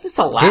 How is this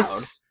allowed?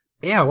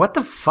 Yeah, what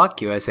the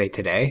fuck, USA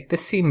Today?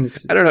 This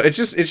seems... I don't know. It's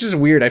just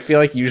weird. I feel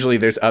like usually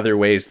there's other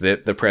ways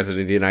that the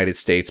president of the United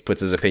States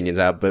puts his opinions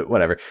out, but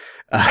whatever.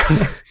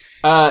 Can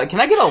I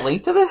get a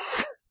link to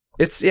this?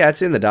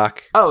 It's in the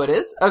doc. Oh, it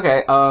is?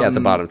 Okay. Yeah, at the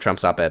bottom,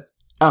 Trump's op-ed.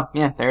 Oh,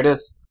 yeah, there it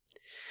is.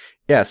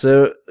 Yeah,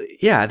 so,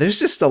 yeah, there's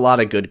just a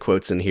lot of good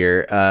quotes in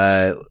here.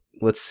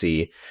 Let's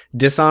see.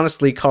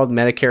 Dishonestly called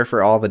Medicare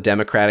for All, the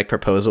Democratic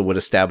proposal would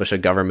establish a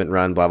government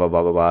run, blah, blah,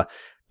 blah, blah, blah.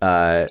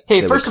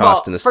 Hey, first of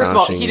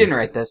all, he didn't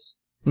write this.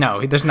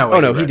 No, there's no way.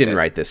 Oh, no, he didn't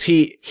write this.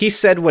 He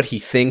said what he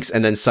thinks,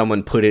 and then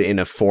someone put it in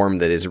a form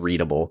that is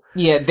readable.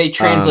 Yeah, they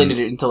translated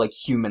it into, like,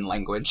 human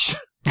language.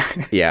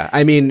 Yeah,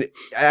 I mean,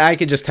 I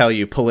could just tell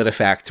you,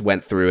 PolitiFact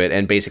went through it,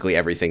 and basically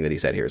everything that he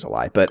said here is a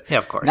lie. But yeah,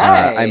 of course.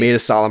 Nice. I made a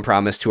solemn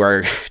promise to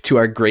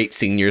our great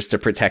seniors to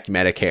protect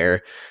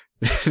Medicare.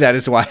 That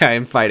is why I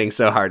am fighting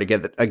so hard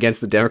against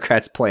the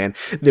Democrats' plan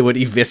that would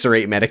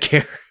eviscerate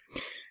Medicare.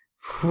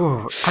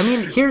 I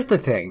mean, here's the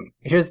thing.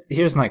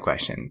 Here's my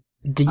question.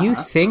 Do you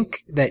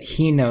think that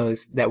he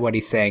knows that what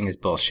he's saying is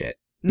bullshit?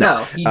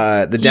 No.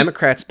 The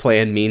Democrats'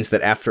 plan means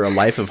that after a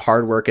life of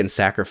hard work and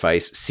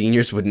sacrifice,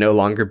 seniors would no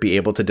longer be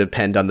able to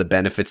depend on the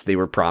benefits they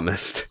were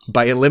promised.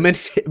 By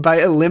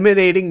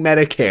eliminating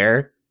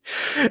Medicare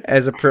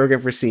as a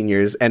program for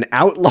seniors and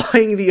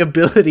outlawing the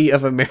ability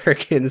of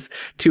Americans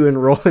to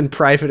enroll in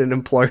private and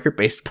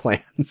employer-based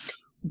plans.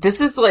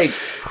 This is, like,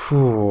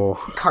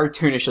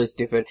 cartoonishly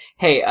stupid.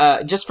 Hey,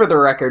 just for the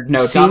record, no,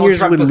 Donald Seniors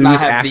Trump would does not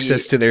lose have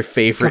access the to their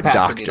favorite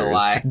capacity to doctors.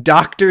 lie.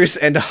 Doctors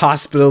and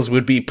hospitals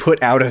would be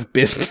put out of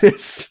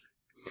business.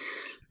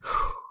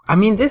 I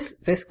mean,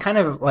 this kind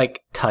of,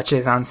 like,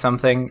 touches on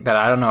something that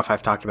I don't know if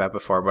I've talked about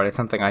before, but it's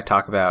something I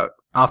talk about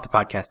off the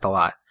podcast a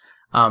lot,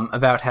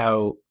 about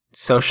how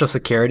Social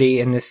Security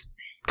in this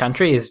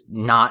country is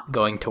not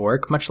going to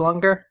work much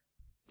longer.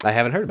 I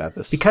haven't heard about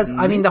this. Because,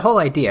 I mean, the whole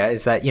idea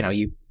is that, you know,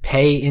 you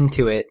pay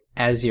into it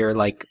as you're,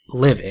 like,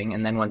 living,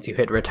 and then once you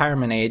hit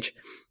retirement age,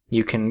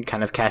 you can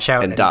kind of cash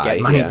out and die,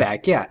 get money yeah.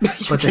 back. Yeah.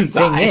 But the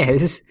thing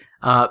is,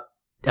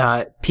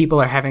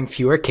 people are having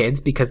fewer kids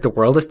because the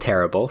world is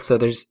terrible, so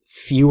there's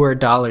fewer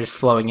dollars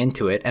flowing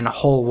into it, and a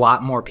whole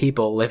lot more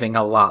people living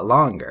a lot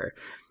longer.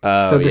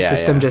 So the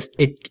system just,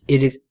 it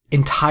is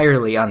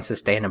entirely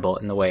unsustainable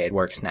in the way it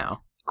works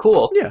now.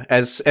 Cool. Yeah,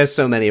 as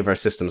so many of our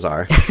systems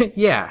are.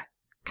 Yeah.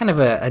 Kind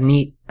of a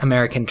neat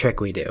American trick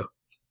we do.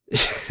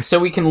 So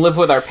we can live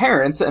with our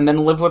parents and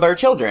then live with our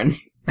children.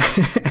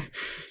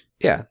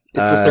 Yeah. It's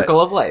the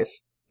circle of life.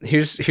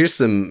 Here's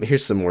some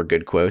more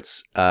good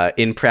quotes.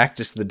 In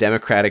practice, the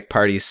Democratic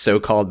Party's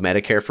so-called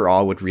Medicare for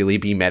All would really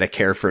be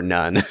Medicare for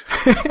none.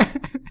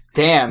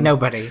 Damn.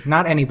 Nobody.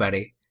 Not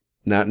anybody.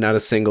 Not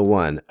a single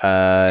one.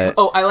 I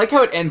like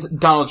how it ends.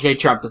 Donald J.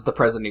 Trump is the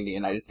president of the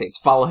United States.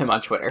 Follow him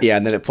on Twitter. Yeah,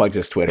 and then it plugs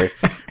his Twitter.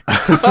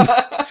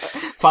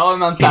 Follow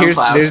him on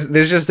SoundCloud.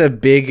 There's just a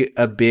big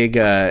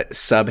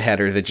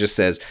subheader that just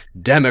says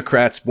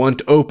Democrats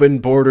want open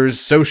borders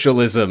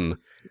socialism.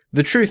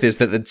 The truth is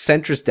that the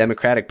centrist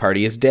Democratic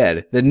Party is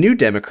dead. The new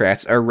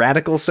Democrats are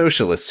radical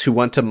socialists who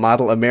want to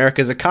model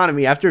America's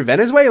economy after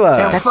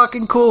Venezuela. How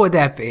fucking cool would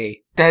that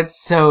be? That's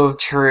so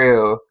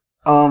true.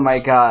 Oh my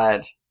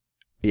god.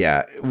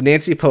 Yeah,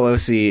 Nancy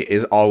Pelosi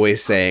is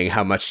always saying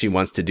how much she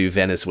wants to do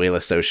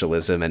Venezuela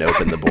socialism and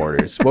open the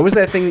borders. What was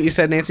that thing that you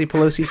said Nancy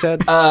Pelosi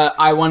said?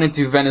 I want to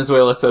do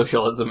Venezuela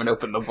socialism and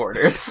open the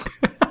borders.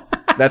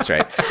 That's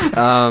right.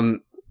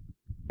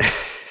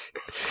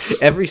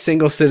 Every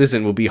single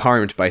citizen will be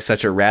harmed by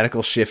such a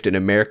radical shift in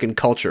American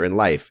culture and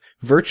life.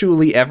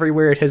 Virtually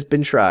everywhere it has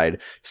been tried,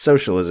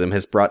 socialism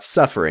has brought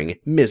suffering,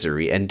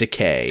 misery, and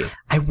decay.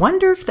 I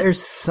wonder if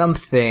there's some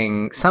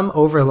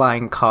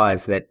overlying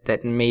cause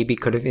that maybe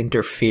could have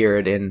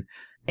interfered in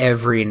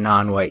every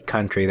non-white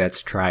country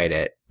that's tried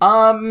it.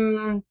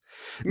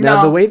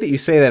 Now, the way that you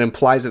say that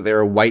implies that there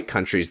are white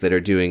countries that are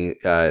doing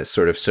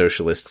sort of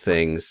socialist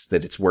things,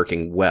 that it's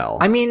working well.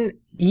 I mean,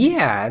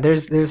 yeah,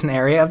 there's an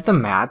area of the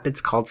map.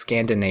 It's called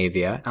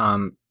Scandinavia.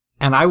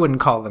 And I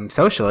wouldn't call them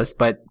socialist,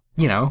 but,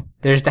 you know,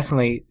 there's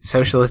definitely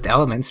socialist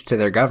elements to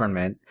their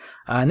government.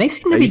 And they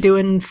seem to be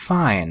doing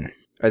fine.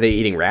 Are they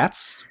eating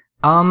rats?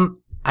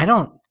 I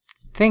don't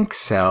think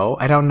so.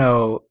 I don't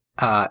know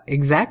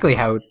exactly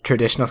how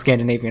traditional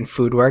Scandinavian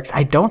food works.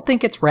 I don't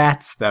think it's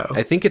rats, though.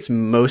 I think it's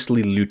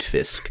mostly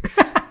lutefisk.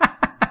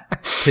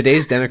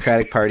 Today's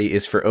Democratic Party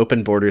is for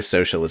open borders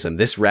socialism.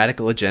 This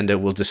radical agenda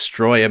will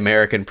destroy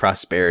American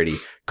prosperity.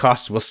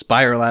 Costs will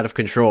spiral out of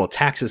control.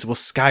 Taxes will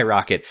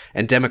skyrocket.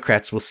 And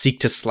Democrats will seek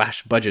to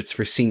slash budgets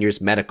for seniors'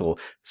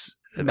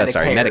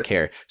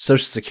 Medicare,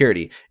 Social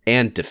Security,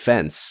 and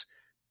defense.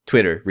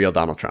 Twitter, real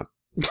Donald Trump.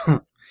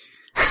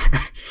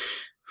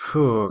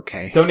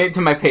 Okay. Donate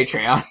to my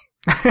Patreon.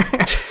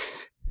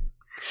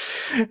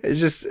 It's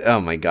just, oh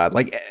my god,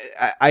 like,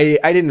 I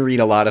didn't read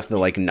a lot of the,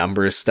 like,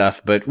 numbers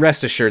stuff, but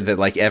rest assured that,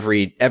 like,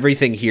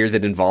 everything here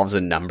that involves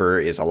a number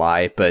is a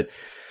lie, but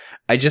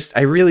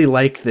I really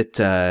like that,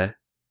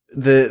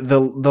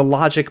 the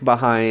logic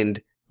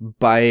behind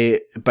by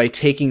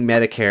taking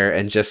Medicare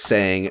and just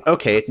saying,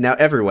 okay, now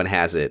everyone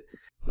has it,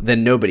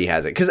 then nobody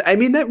has it. 'Cause, I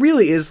mean, that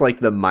really is,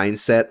 like, the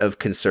mindset of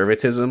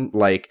conservatism,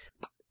 like,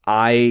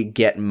 I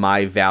get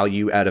my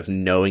value out of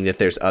knowing that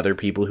there's other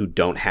people who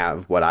don't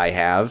have what I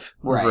have.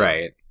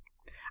 Right.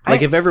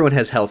 Like, if everyone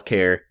has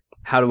healthcare,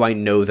 how do I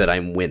know that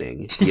I'm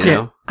winning? You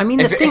know? I mean,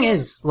 the thing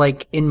is,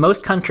 like, in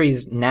most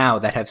countries now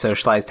that have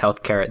socialized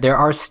healthcare, there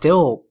are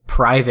still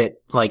private,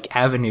 like,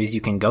 avenues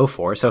you can go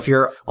for. So if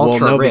you're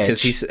ultra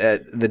rich... because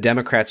the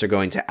Democrats are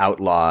going to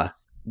outlaw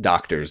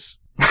doctors.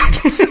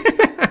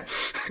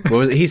 What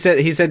was it? He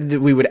said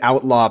that we would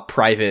outlaw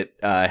private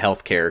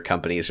healthcare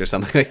companies or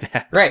something like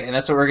that. Right, and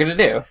that's what we're gonna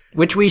do.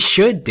 Which we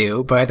should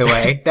do, by the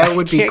way. That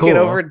would be Can't cool. get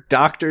over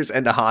doctors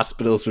and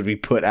hospitals would be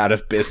put out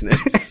of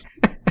business.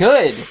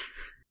 Good.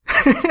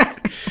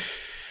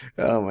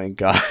 Oh my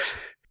god.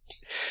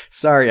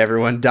 Sorry,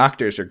 everyone.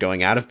 Doctors are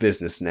going out of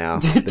business now.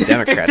 The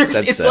Democrats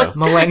said so. Like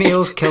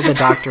millennials kill the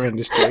doctor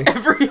industry.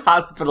 Every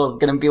hospital is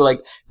going to be like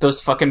those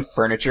fucking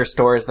furniture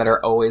stores that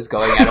are always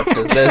going out of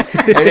business.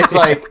 And it's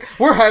like,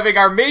 we're having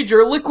our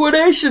major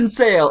liquidation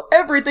sale.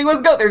 Everything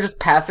was go. They're just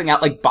passing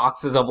out like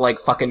boxes of like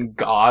fucking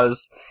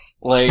gauze.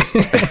 Like...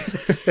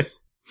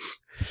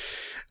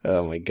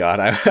 Oh my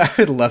god, I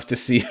would love to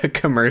see a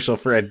commercial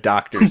for a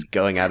doctor's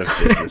going out of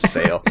business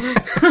sale.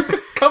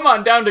 Come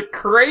on down to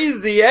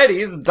Crazy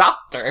Eddie's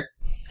doctor.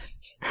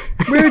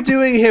 We're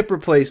doing hip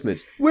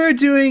replacements. We're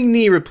doing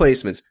knee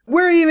replacements.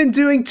 We're even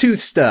doing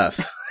tooth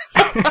stuff.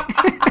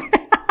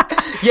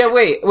 Yeah,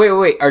 wait.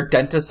 Are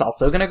dentists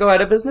also gonna go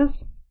out of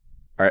business?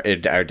 Are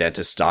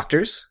dentists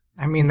doctors?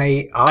 I mean,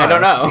 they are. I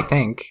don't know. I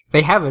think.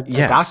 They have a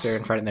Yes. doctor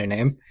in front of their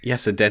name.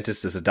 Yes, a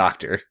dentist is a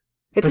doctor.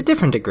 It's a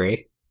different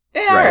degree.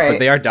 Yeah, Right, alright. but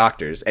they are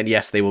doctors, and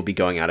yes, they will be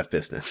going out of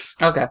business.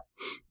 Okay.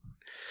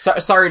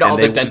 Sorry to all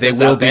And the dentists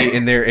they will out there. be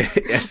in there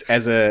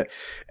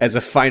as a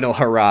final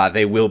hurrah.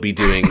 They will be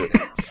doing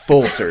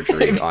full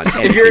surgery on if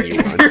anything you're, you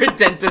if want. you're a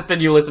dentist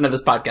and you listen to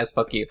this podcast,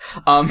 fuck you.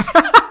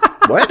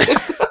 What?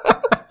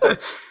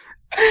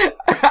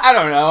 I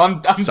don't know.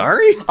 I'm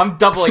Sorry? I'm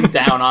doubling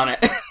down on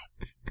it.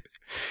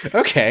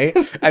 Okay.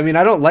 I mean,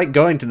 I don't like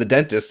going to the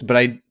dentist, but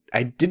I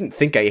didn't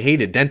think I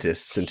hated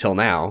dentists until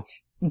now.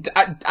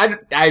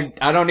 I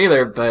don't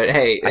either. But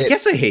hey, I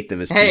guess I hate them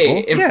as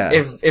hey, people.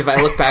 if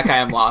I look back, I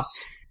am lost.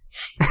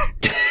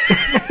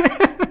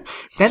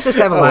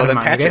 Dentists have a lot Well, of then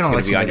money. They Patrick's don't going to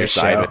listen be on to your this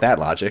side show. with that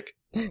logic.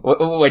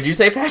 What'd you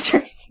say,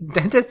 Patrick?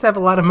 Dentists have a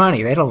lot of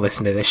money. They don't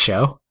listen to this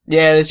show.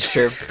 Yeah, that's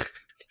true.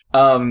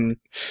 God.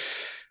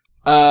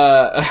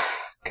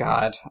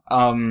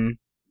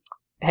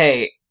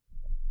 Hey,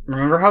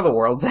 remember how the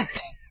world's ending?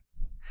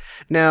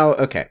 Now,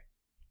 okay.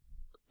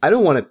 I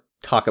don't want to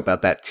talk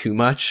about that too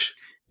much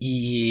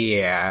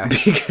Yeah.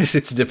 because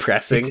it's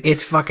depressing.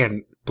 It's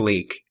fucking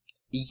bleak.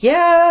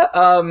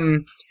 Yeah,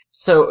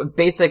 so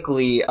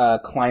basically,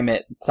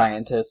 climate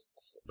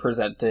scientists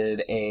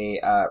presented a,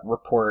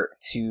 report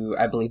to,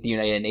 I believe, the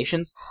United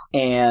Nations,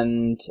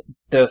 and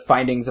the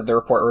findings of the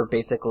report were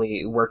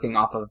basically working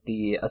off of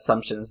the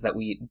assumptions that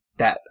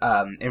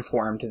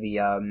informed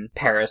the,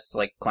 Paris,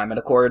 like, climate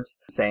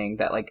accords, saying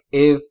that, like,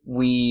 if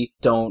we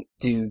don't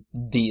do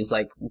these,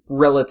 like,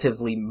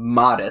 relatively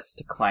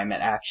modest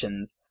climate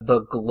actions, the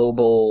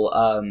global,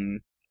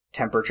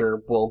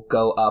 temperature will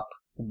go up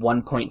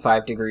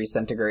 1.5 degrees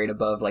centigrade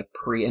above like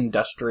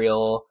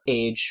pre-industrial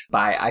age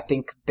by, I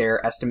think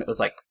their estimate was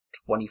like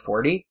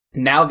 2040.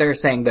 Now they're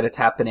saying that it's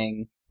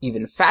happening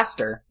even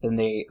faster than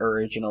they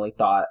originally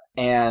thought,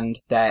 and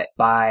that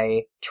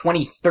by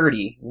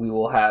 2030 we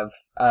will have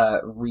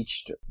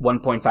reached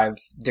 1.5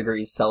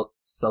 degrees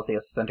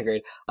Celsius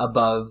centigrade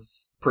above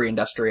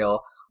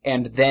pre-industrial.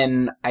 And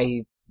then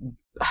I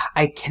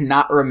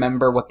cannot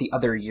remember what the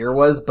other year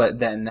was, but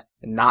then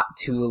not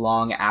too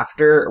long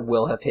after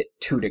we'll have hit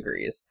 2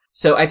 degrees.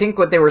 So I think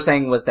what they were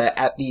saying was that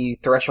at the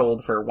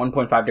threshold for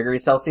 1.5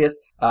 degrees Celsius,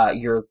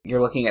 you're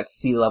looking at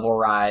sea level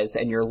rise,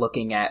 and you're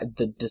looking at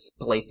the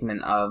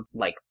displacement of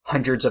like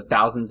hundreds of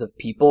thousands of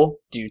people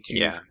due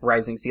to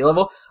rising sea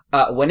level.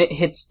 When it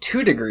hits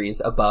 2 degrees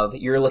above,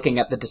 you're looking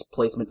at the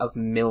displacement of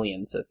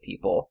millions of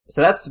people. So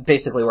that's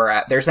basically where we're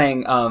at. They're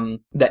saying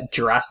that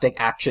drastic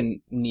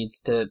action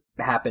needs to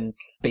happen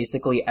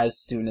basically as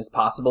soon as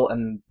possible,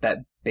 and that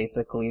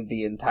basically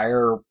the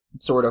entire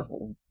sort of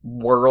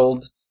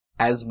world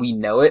as we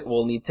know it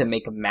will need to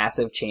make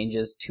massive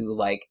changes to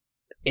like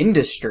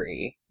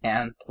industry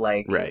and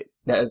like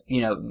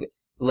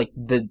like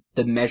the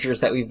measures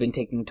that we've been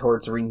taking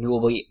towards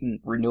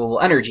renewable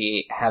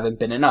energy haven't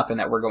been enough, and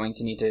that we're going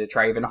to need to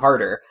try even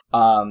harder.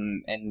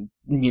 And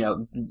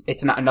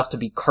it's not enough to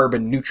be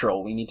carbon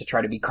neutral. We need to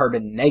try to be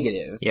carbon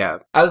negative. Yeah.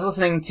 I was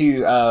listening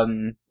to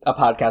a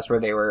podcast where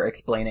they were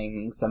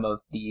explaining some of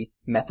the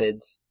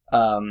methods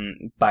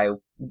by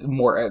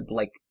more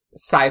like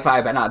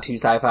sci-fi, but not too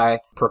sci-fi,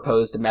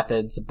 proposed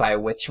methods by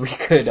which we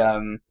could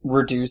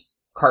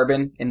reduce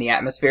carbon in the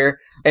atmosphere.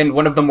 And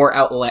one of the more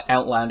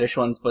outlandish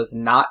ones was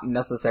not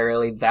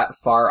necessarily that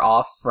far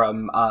off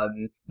from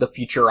the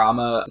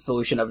Futurama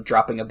solution of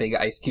dropping a big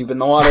ice cube in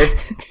the water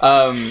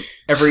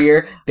every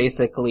year.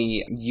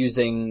 Basically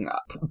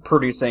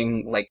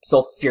producing like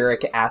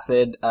sulfuric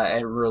acid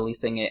and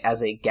releasing it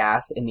as a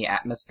gas in the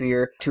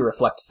atmosphere to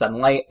reflect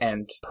sunlight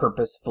and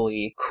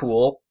purposefully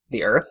cool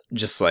the Earth.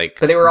 Just like,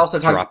 but they were also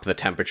drop the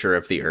temperature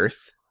of the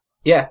Earth.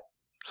 Yeah.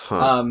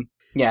 Huh.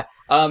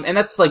 And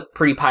that's like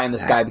pretty pie in the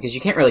sky because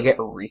you can't really get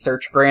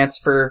research grants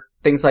for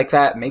things like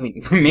that.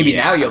 Maybe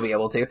now you'll be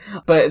able to.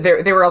 But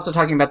they were also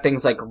talking about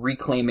things like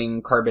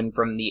reclaiming carbon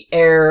from the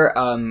air,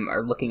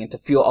 or looking into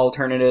fuel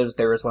alternatives.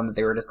 There was one that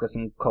they were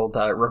discussing called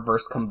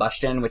reverse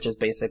combustion, which is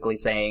basically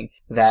saying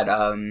that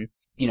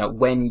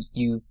when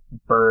you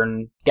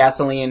burn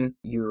gasoline,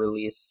 you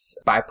release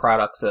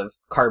byproducts of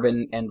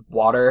carbon and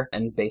water,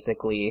 and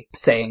basically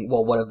saying,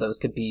 well, what of those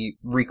could be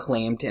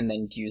reclaimed and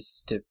then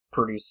used to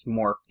produce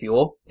more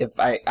fuel? If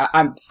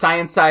I'm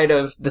science side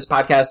of this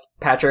podcast,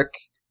 Patrick.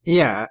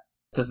 Yeah.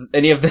 Does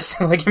any of this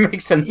like it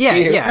makes sense to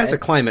you? Yeah. As a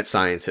climate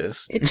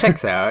scientist. It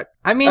checks out.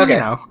 I mean, Okay.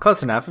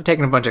 Close enough. I've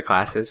taken a bunch of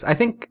classes. I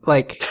think,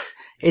 like,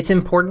 it's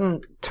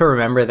important to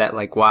remember that,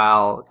 like,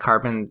 while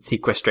carbon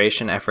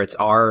sequestration efforts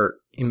are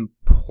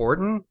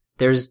important,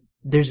 there's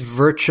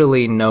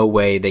virtually no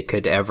way they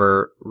could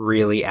ever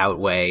really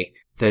outweigh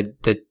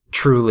the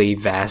truly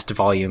vast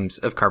volumes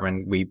of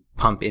carbon we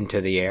pump into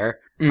the air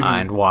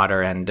and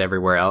water and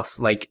everywhere else.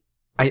 Like,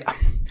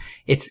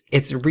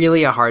 it's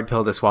really a hard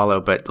pill to swallow,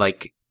 but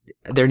like,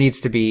 there needs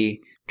to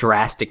be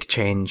drastic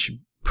change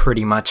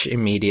pretty much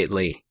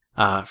immediately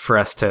for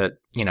us to,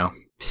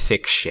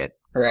 fix shit.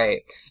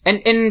 Right.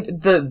 And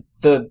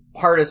the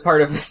hardest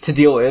part of this to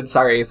deal with,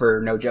 sorry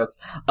for no jokes,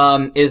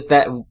 is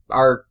that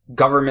our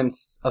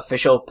government's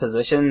official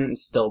position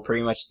still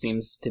pretty much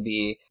seems to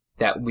be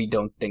that we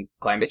don't think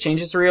climate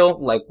change is real.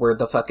 Like, where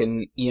the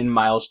fucking Ian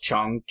Miles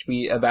Chong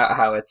tweet about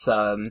how it's,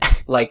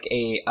 like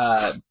a,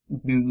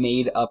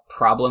 made up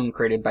problem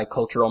created by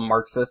cultural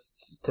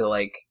Marxists to,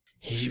 like,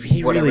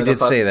 He really did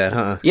say that,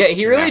 huh? Yeah,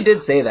 he really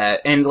did say that.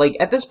 And, like,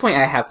 at this point,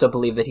 I have to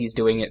believe that he's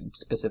doing it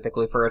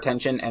specifically for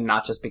attention and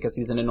not just because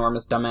he's an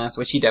enormous dumbass,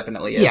 which he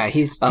definitely is. Yeah,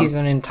 he's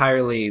an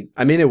entirely...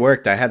 I mean, it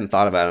worked. I hadn't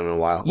thought about him in a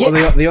while. Yeah.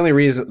 Well,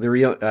 the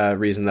real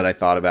reason that I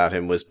thought about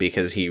him was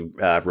because he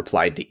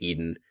replied to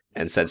Eden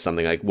and said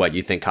something like, what,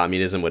 you think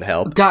communism would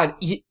help? God,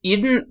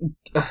 Eden,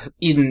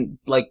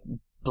 like,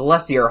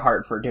 bless your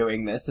heart for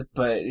doing this,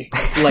 but,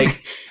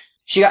 like...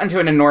 She got into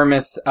an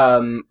enormous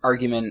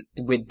argument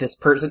with this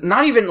person,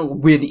 not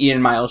even with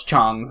Ian Miles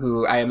Chong,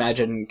 who I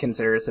imagine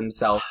considers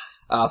himself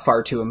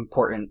far too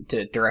important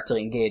to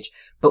directly engage,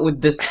 but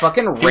with this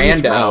fucking rando.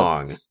 He's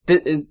wrong.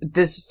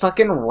 This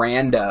fucking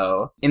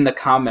rando in the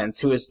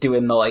comments who is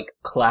doing the, like,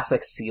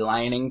 classic sea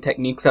lining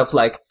techniques of,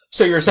 like,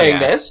 so you're saying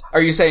this?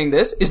 Are you saying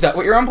this? Is that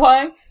what you're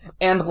implying?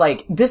 And,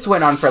 like, this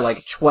went on for,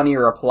 like, 20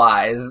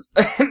 replies.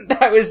 And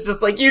I was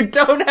just like, you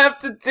don't have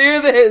to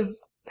do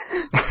this!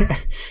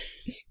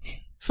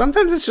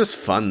 Sometimes it's just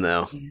fun,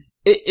 though.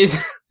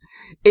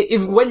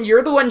 When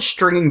you're the one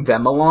stringing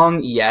them along,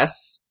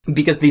 yes,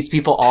 because these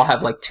people all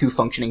have, like, 2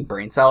 functioning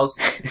brain cells.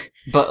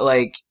 But,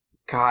 like,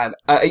 God,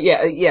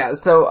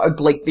 so,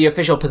 like, the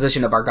official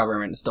position of our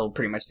government still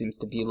pretty much seems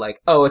to be like,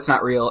 oh, it's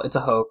not real, it's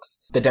a hoax,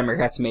 the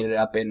Democrats made it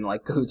up in,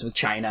 like, cahoots with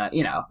China,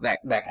 that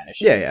kind of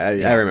shit.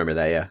 Yeah, I remember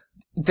that,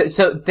 yeah.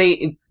 So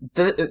the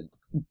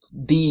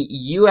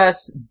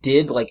U.S.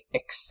 did, like,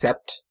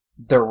 accept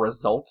the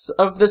results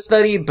of the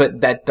study,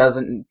 but that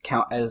doesn't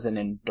count as an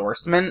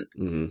endorsement.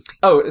 Mm-hmm.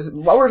 Oh,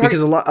 what we're talking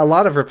Because a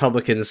lot of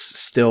Republicans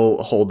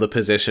still hold the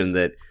position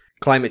that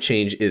climate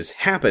change is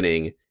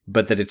happening,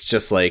 but that it's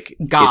just like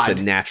God. it's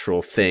a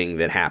natural thing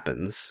that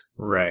happens.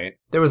 Right.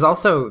 There was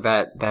also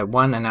that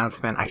one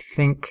announcement,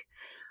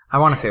 I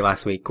want to say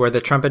last week, where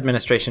the Trump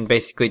administration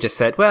basically just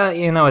said, well,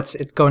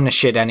 it's going to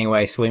shit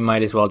anyway, so we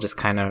might as well just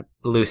kind of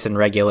loosen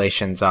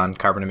regulations on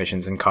carbon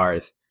emissions in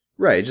cars.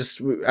 Right.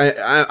 Just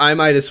I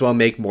might as well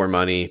make more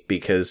money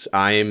because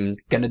I'm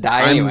gonna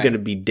die anyway. I'm gonna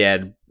be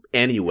dead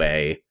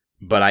anyway,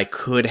 but I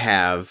could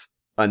have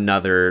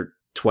another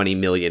 $20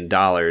 million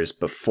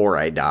before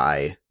I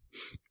die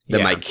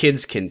that my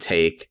kids can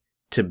take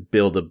to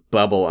build a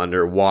bubble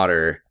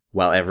underwater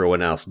while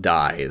everyone else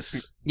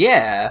dies.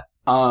 Yeah.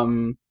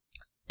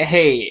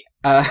 Hey,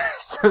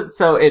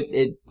 so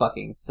it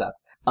fucking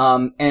sucks.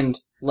 And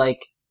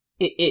like,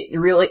 it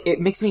really, it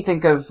makes me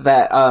think of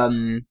that,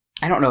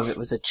 I don't know if it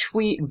was a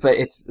tweet, but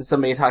it's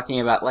somebody talking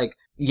about like,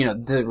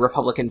 the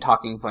Republican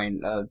talking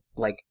point of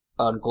like,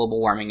 on global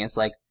warming is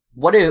like,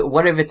 what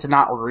if it's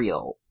not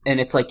real? And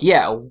it's like,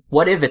 yeah,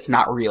 what if it's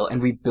not real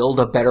and we build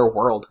a better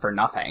world for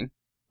nothing?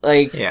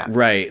 Like, yeah,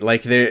 right.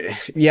 Like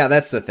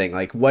that's the thing.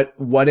 Like,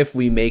 what if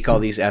we make all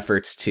these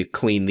efforts to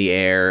clean the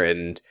air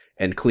and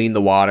clean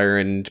the water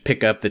and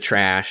pick up the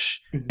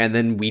trash, and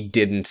then we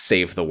didn't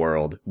save the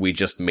world. We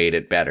just made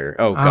it better.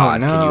 Oh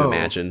God, no. Can you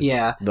imagine?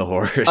 Yeah. The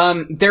horrors.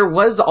 There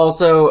was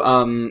also,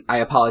 I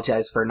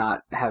apologize for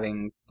not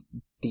having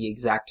the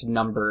exact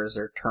numbers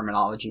or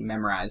terminology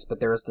memorized, but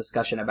there was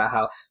discussion about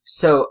how,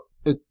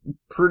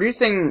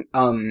 producing,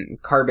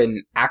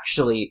 carbon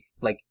actually,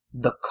 like,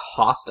 the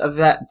cost of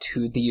that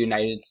to the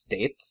United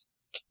States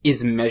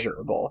is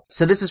measurable.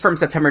 So this is from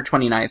September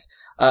 29th.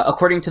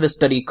 According to the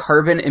study,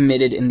 carbon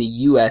emitted in the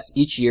U.S.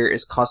 each year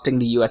is costing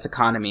the U.S.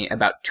 economy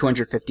about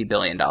 $250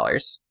 billion.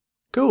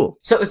 Cool.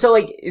 So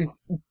like,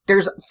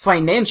 there's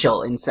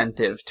financial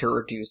incentive to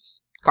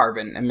reduce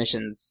carbon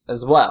emissions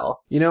as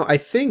well. I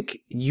think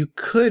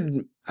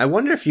I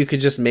wonder if you could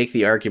just make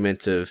the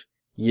argument of,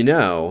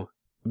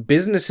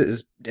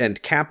 businesses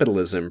and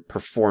capitalism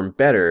perform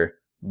better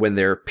when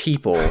there are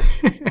people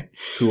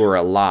who are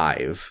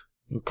alive.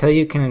 Until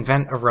you can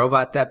invent a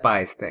robot that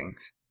buys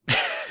things.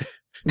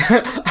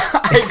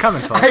 It's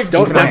coming, folks.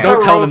 Don't tell them that.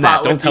 Don't tell them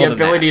that. The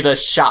ability to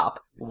shop.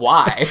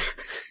 Why?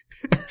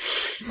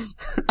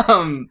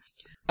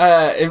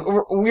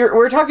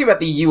 We're talking about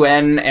the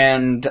UN,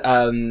 and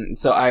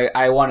so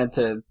I wanted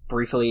to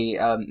briefly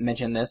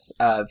mention this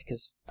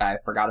because I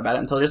forgot about it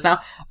until just now.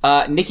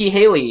 Nikki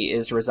Haley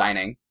is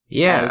resigning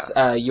as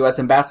U.S.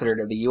 ambassador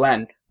to the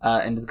UN,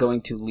 and is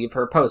going to leave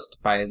her post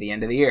by the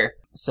end of the year.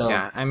 So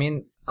yeah, I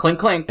mean, clink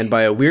clink. And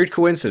by a weird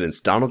coincidence,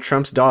 Donald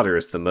Trump's daughter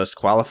is the most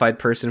qualified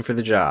person for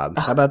the job.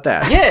 How about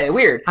that? Yeah,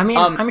 weird. I mean,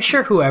 I'm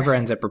sure whoever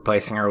ends up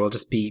replacing her will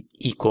just be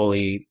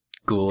equally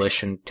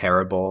ghoulish and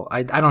terrible.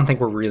 I don't think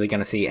we're really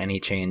going to see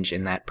any change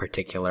in that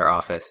particular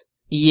office.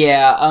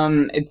 Yeah,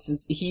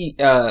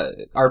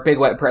 our big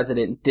white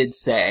president did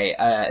say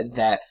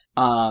that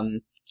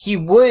he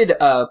would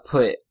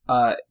put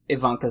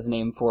Ivanka's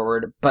name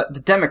forward, but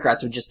the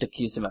Democrats would just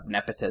accuse him of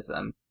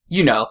nepotism.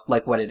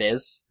 Like what it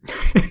is.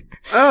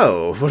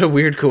 Oh, what a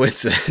weird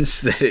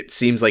coincidence that it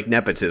seems like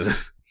nepotism.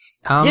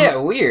 Yeah,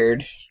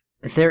 weird.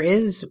 There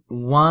is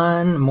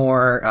one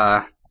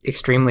more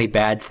extremely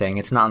bad thing.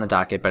 It's not on the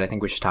docket, but I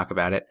think we should talk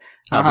about it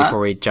before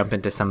we jump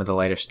into some of the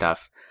later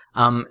stuff.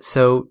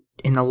 So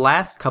in the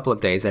last couple of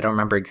days, I don't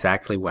remember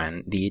exactly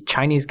when, the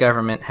Chinese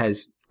government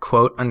has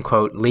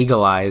quote-unquote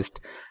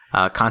legalized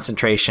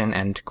concentration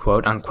and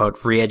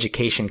quote-unquote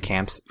re-education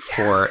camps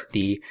for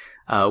the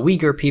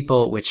Uyghur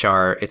people,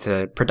 it's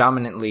a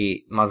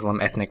predominantly Muslim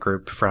ethnic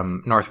group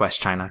from northwest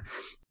China.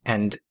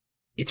 And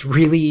it's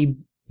really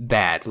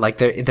bad. Like,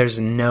 there's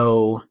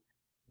no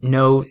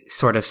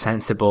sort of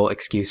sensible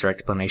excuse or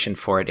explanation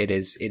for it. It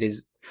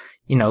is,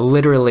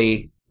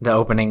 literally the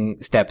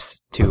opening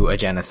steps to a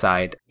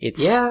genocide.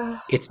 It's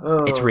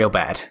real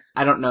bad.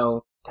 I don't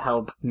know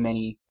how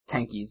many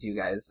tankies you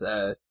guys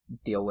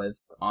deal with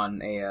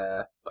on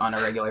a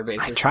regular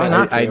basis. I try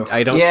not to.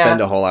 I don't spend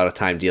a whole lot of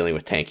time dealing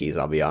with tankies,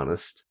 I'll be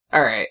honest.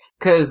 Alright,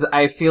 because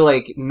I feel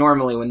like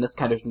normally when this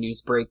kind of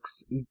news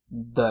breaks,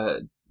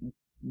 the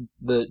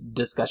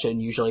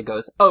discussion usually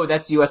goes, oh,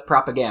 that's US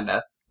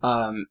propaganda.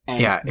 And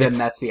then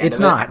that's the end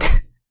of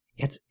it.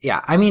 It's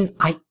not. I mean,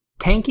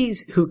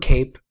 tankies who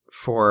cape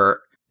for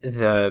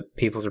the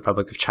People's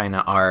Republic of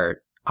China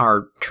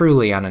are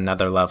truly on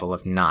another level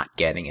of not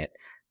getting it.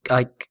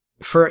 Like,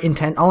 for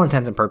all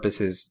intents and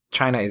purposes,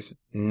 China is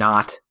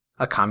not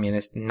a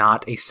communist,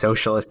 not a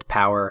socialist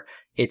power.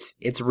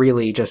 It's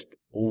really just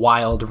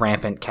wild,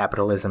 rampant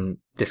capitalism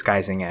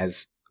disguising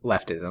as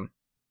leftism.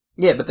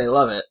 Yeah, but they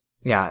love it.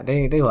 Yeah,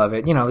 they love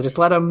it. Just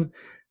let them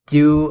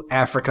do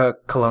Africa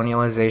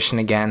colonialization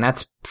again.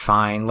 That's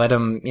fine. Let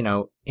them,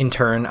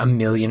 intern 1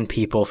 million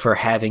people for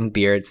having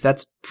beards.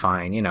 That's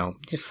fine.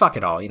 Just fuck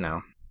it all. Did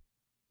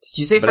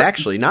you say? But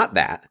actually, not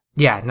that.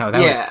 Yeah, no,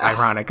 that was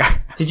ironic.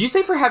 Did you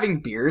say for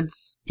having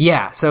beards?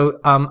 Yeah, so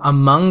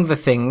among the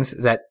things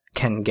that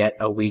can get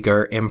a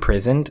Uyghur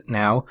imprisoned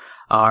now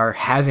are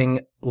having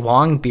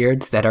long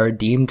beards that are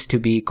deemed to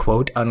be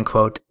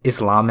quote-unquote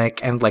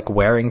Islamic and, like,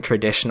 wearing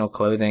traditional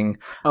clothing.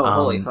 Oh,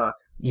 holy fuck.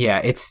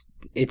 Yeah,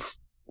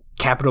 it's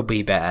capital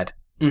B bad.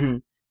 Mm-hmm.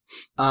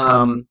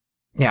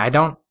 Yeah, I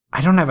don't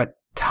have a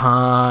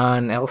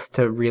ton else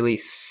to really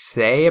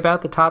say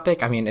about the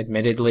topic. I mean,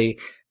 admittedly,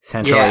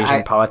 Central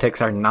Asian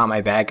politics are not my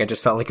bag. I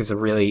just felt like it was a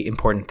really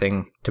important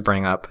thing to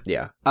bring up.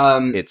 Yeah.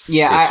 It's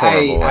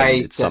horrible, I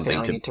and it's something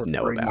definitely need to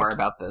know read about. more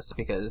about this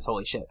because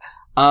holy shit.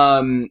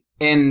 And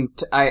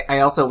I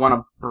also want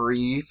to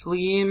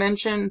briefly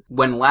mention,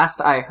 when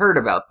last I heard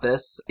about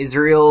this,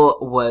 Israel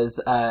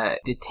was,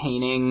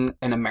 detaining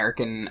an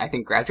American, I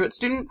think, graduate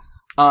student,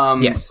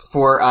 yes.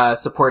 for,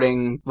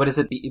 supporting, what is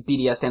it,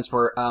 BDS stands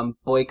for,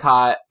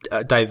 boycott.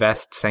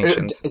 Divest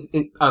sanctions.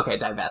 Okay,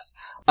 divest.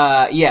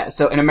 Yeah,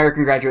 so an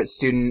American graduate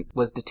student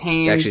was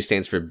detained. It actually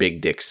stands for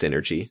Big Dick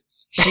Synergy.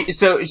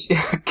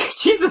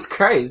 Jesus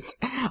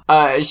Christ.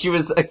 She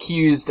was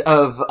accused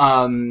of,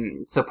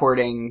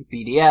 supporting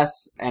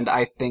BDS, and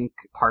I think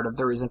part of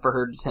the reason for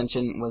her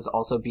detention was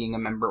also being a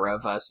member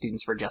of,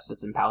 Students for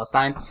Justice in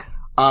Palestine.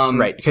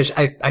 Right, because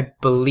I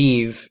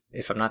believe,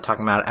 if I'm not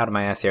talking about it out of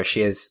my ass here,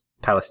 she is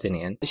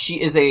Palestinian.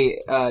 She is a,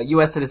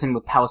 U.S. citizen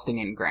with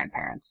Palestinian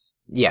grandparents.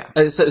 Yeah.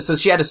 So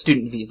she had a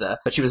student visa,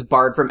 but she was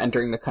barred from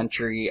entering the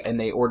country, and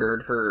they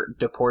ordered her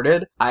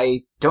deported.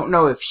 I don't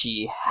know if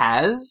she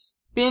has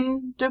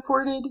been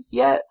deported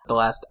yet. The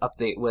last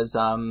update was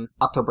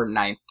October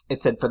 9th.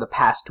 It said for the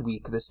past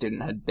week the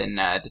student had been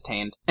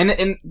detained. And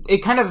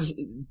it kind of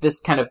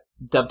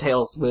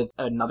dovetails with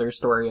another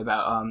story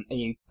about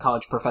a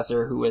college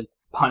professor who was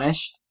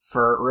punished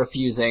for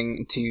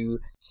refusing to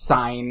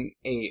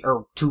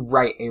to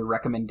write a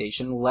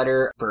recommendation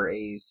letter for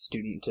a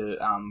student to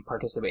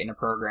participate in a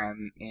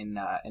program in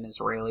an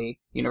Israeli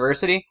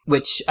university,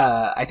 which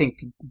I think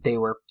they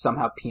were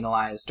somehow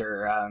penalized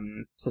or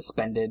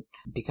suspended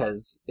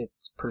because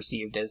it's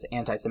perceived as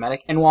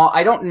anti-Semitic. And while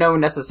I don't know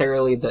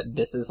necessarily that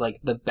this is like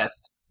the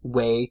best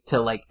way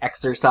to like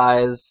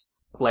exercise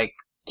like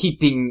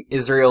keeping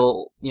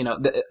Israel,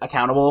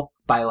 accountable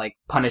by like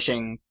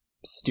punishing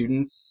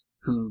students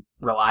who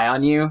rely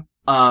on you,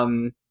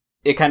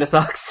 it kind of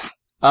sucks,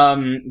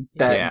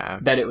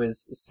 that it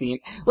was seen,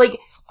 like,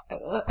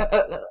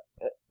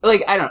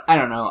 I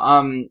don't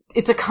know,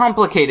 it's a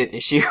complicated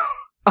issue,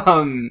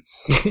 go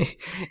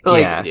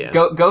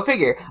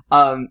figure,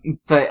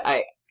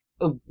 but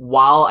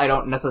while I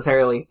don't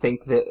necessarily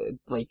think that,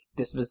 like,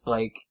 this was,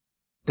 like,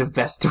 the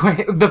best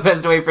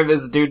way for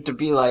this dude to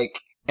be,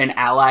 like, an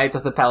ally to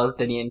the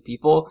Palestinian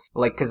people,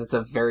 like, cause it's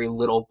a very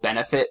little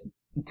benefit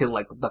to,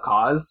 like, the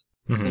cause.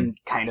 Mm-hmm. And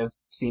kind of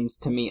seems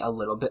to me a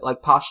little bit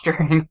like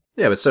posturing.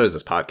 Yeah, but so is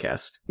this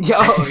podcast.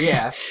 Oh,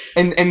 yeah.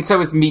 And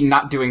so is me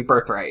not doing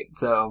Birthright,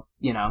 so,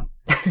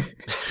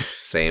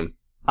 Same.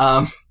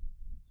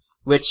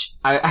 Which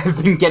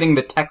I've been getting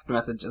the text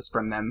messages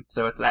from them,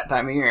 so it's that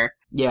time of year.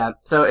 Yeah,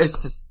 so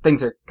it's just,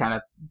 things are kind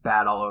of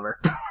bad all over.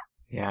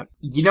 Yeah.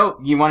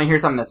 You want to hear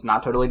something that's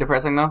not totally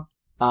depressing, though?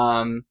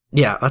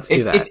 Yeah, let's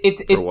do that.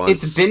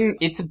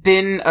 It's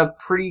been a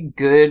pretty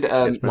good,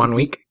 it's been 1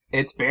 week.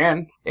 It's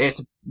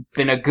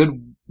been a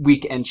good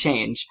week and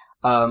change,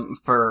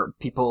 for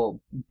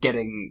people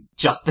getting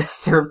justice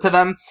served to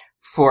them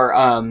for,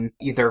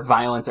 either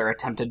violence or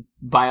attempted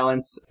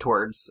violence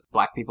towards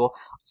Black people.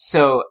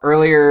 So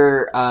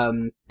earlier,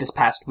 this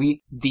past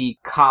week, the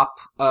cop,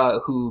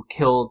 who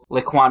killed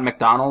Laquan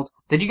McDonald,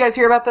 did you guys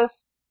hear about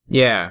this?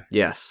 Yeah.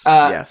 Yes.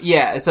 Yes.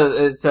 Yeah. So,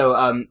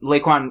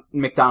 Laquan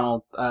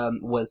McDonald,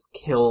 was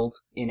killed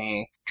in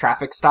a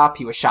traffic stop.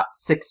 He was shot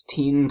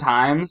 16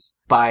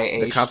 times by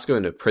the cops go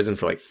into prison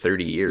for like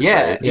 30 years.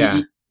 Yeah. Right?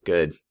 Yeah.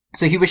 Good.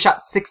 So he was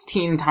shot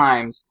 16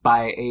 times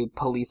by a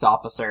police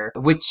officer,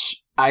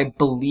 which I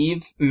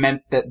believe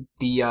meant that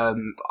the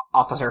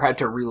officer had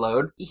to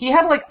reload. He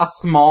had like a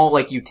small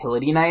like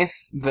utility knife,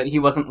 but he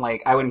wasn't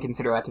like, I wouldn't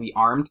consider that to be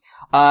armed.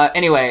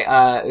 Anyway,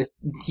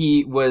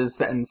 he was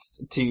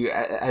sentenced to,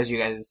 as you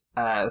guys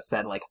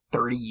said, like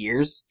 30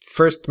 years.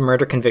 First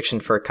murder conviction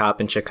for a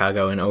cop in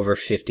Chicago in over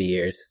 50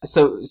 years.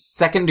 So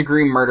second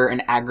degree murder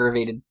and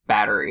aggravated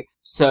battery.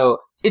 So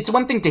it's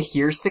one thing to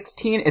hear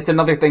 16, it's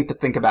another thing to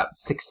think about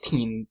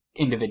 16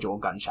 individual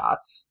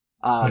gunshots.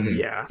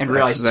 Yeah, and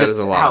realize just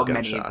how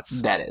many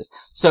that is.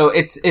 So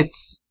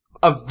it's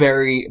a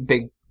very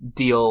big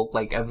deal,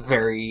 like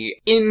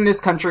in this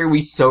country, we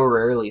so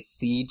rarely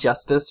see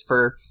justice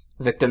for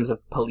victims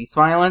of police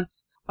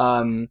violence.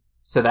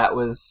 So that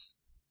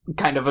was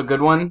kind of a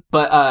good one.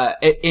 But,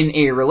 in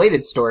a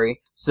related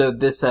story, so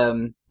this,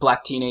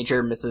 Black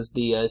teenager misses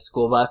the,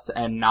 school bus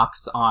and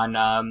knocks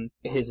on,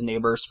 his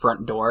neighbor's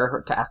front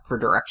door to ask for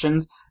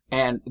directions.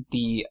 And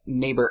the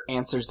neighbor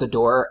answers the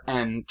door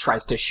and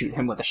tries to shoot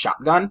him with a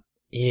shotgun.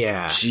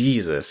 Yeah.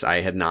 Jesus, I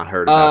had not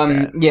heard about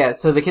that. Yeah,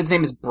 so the kid's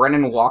name is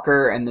Brennan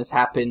Walker, and this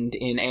happened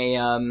in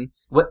a,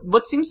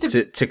 what seems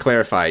to... To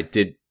clarify,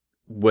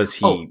 Was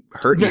he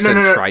hurt? You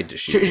said tried to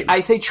shoot him. I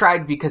say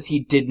tried because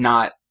he did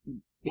not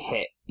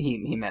hit.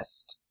 He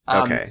missed.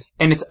 Okay.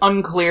 And it's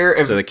unclear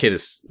if... So the kid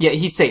is... Yeah,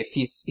 he's safe.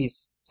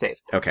 He's safe.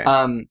 Okay.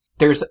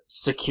 There's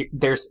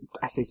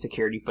I say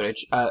security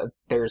footage.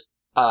 There's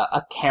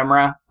a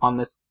camera on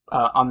this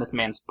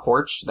man's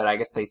porch that I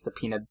guess they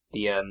subpoenaed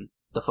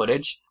the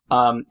footage.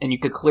 And you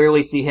could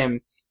clearly see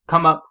him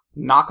come up,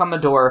 knock on the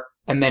door,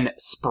 and then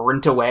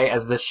sprint away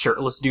as this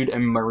shirtless dude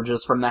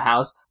emerges from the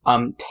house,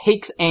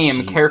 takes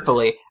aim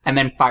carefully, and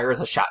then fires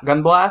a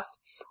shotgun blast.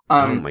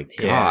 Oh my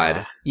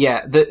god.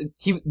 Yeah,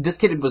 this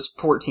kid was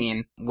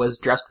 14, was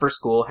dressed for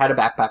school, had a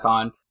backpack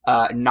on,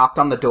 knocked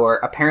on the door.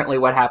 Apparently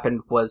what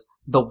happened was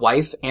the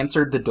wife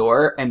answered the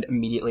door and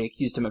immediately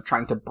accused him of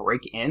trying to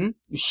break in.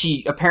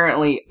 She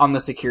apparently, on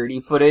the security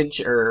footage,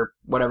 or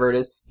whatever it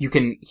is, you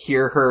can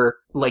hear her,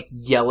 like,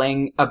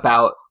 yelling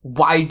about,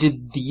 why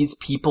did these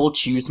people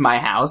choose my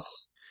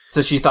house?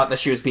 So she thought that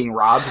she was being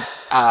robbed.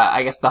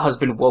 I guess the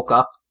husband woke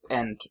up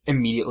and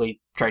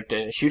immediately tried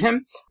to shoot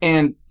him.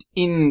 And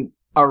in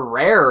a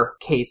rare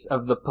case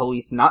of the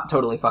police not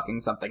totally fucking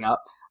something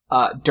up,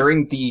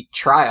 during the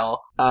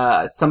trial,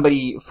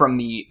 somebody from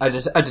a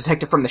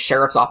detective from the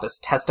sheriff's office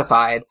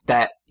testified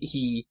that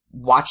he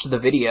watched the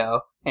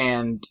video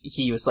and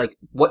he was like,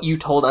 what you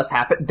told us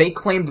happened. They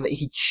claimed that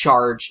he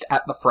charged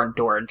at the front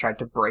door and tried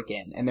to break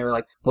in. And they were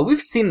like, well,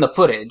 we've seen the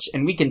footage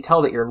and we can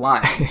tell that you're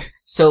lying.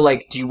 So,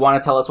 like, do you want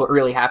to tell us what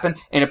really happened?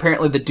 And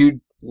apparently the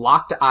dude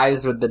locked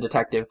eyes with the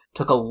detective,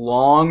 took a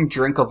long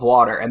drink of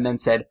water, and then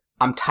said,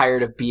 I'm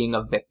tired of being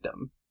a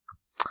victim.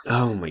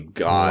 Oh my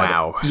god.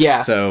 Wow. Yeah.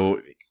 So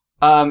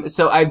I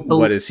believe...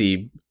 what is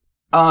he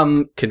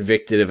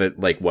convicted of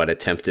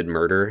attempted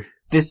murder?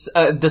 This,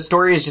 the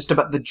story is just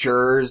about the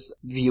jurors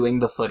viewing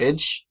the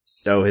footage.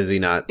 Oh, has he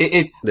not?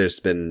 There's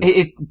been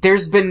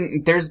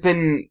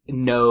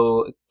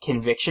no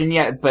conviction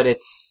yet, but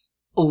it's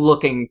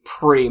looking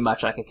pretty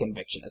much like a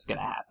conviction is gonna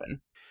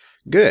happen.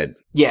 Good.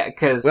 Yeah,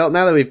 because... Well,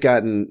 now that we've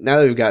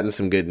gotten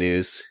some good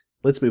news,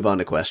 let's move on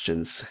to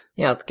questions.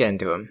 Yeah, let's get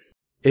into them.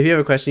 If you have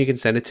a question, you can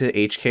send it to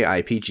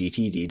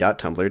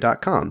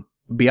hkipgtd.tumblr.com.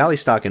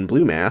 Bialystock and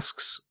Bloom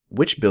asks,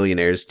 which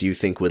billionaires do you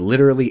think would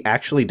literally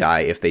actually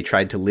die if they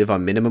tried to live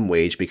on minimum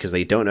wage because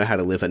they don't know how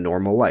to live a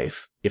normal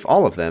life? If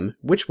all of them,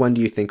 which one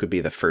do you think would be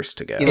the first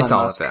to go? Elon It's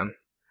all Musk. of them.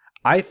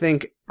 I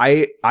think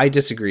I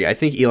disagree. I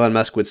think Elon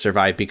Musk would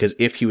survive because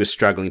if he was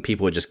struggling,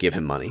 people would just give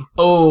him money.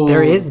 Oh,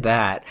 There is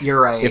that. You're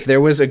right. If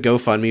there was a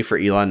GoFundMe for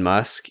Elon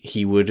Musk,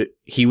 he would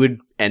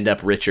end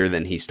up richer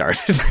than he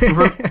started.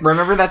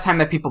 Remember that time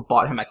that people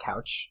bought him a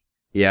couch?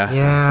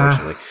 Yeah,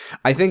 unfortunately.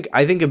 I think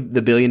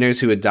the billionaires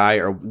who would die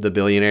are the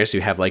billionaires who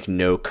have like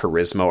no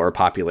charisma or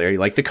popularity.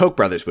 Like the Koch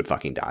brothers would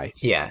fucking die.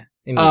 Yeah,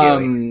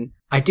 immediately.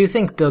 I do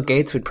think Bill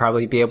Gates would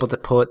probably be able to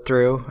pull it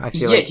through. I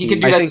feel like he could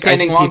do I that think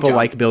standing people long jump.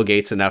 like Bill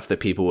Gates enough that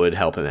people would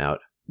help him out.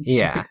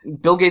 Yeah.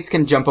 Bill Gates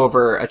can jump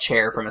over a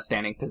chair from a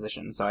standing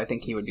position, so I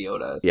think he would be able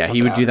to. Yeah,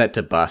 he would do that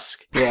to Busk.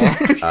 Yeah,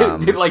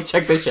 like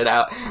check this shit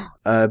out.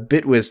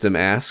 Bitwisdom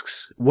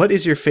asks, what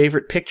is your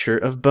favorite picture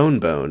of Bone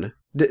Bone?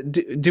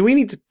 Do we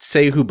need to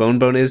say who Bone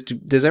Bone is?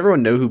 Does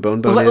everyone know who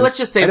Bone Bone is? Let's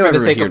just say, I know for the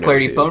everyone sake here of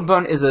clarity, knows who. Bone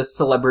Bone is a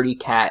celebrity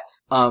cat.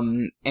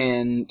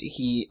 And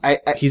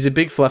he's a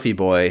big fluffy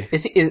boy.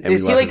 Is he we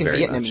love like him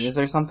very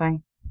Vietnamese or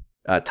something?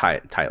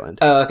 Thailand.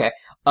 Oh, okay.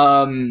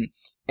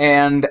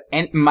 And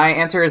my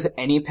answer is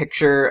any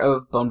picture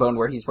of Bone Bone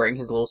where he's wearing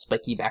his little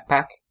spiky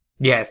backpack.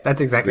 Yes,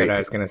 that's exactly Great. what I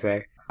was going to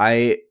say.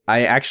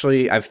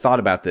 I've thought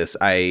about this.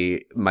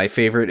 My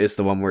favorite is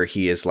the one where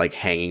he is like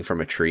hanging from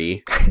a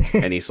tree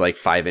and he's like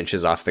 5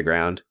 inches off the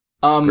ground.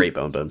 Great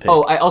Bone Bone pic.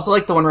 Oh, I also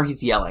like the one where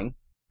he's yelling.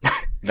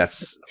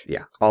 That's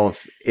all of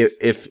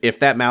if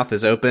that mouth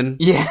is open,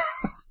 Yeah.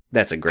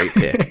 that's a great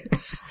pic.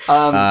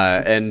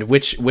 And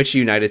which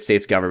United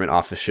States government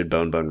office should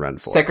Bone Bone run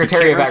for?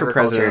 Secretary He of can't run for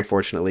president, Agriculture.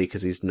 unfortunately,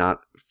 because he's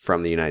not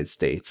from the United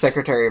States.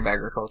 Secretary of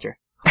Agriculture.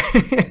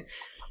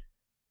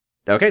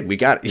 Okay, we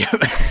got it.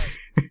 Yep.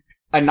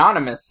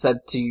 Anonymous said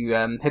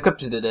to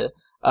Hiccup,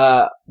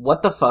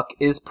 what the fuck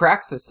is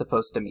praxis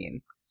supposed to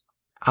mean?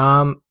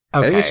 Okay.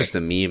 I think it's just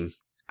a meme.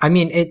 I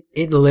mean,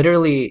 it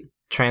literally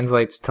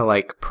translates to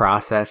like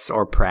process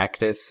or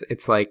practice.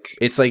 It's like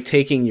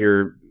taking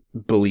your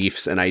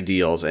beliefs and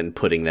ideals and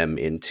putting them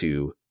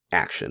into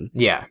action.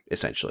 Yeah.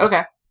 Essentially.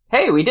 Okay.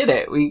 Hey, we did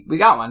it. We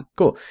got one.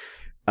 Cool.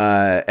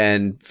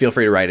 And feel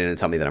free to write in and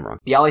tell me that I'm wrong.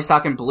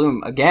 Bialystock and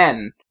Bloom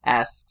again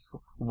asks,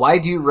 why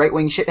do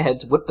right-wing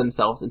shitheads whip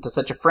themselves into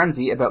such a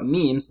frenzy about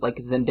memes like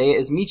Zendaya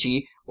is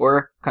Michi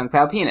or Kung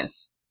Pao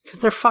Penis?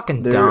 Because they're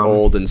fucking They're dumb.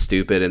 old and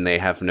stupid and they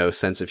have no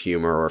sense of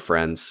humor or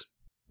friends.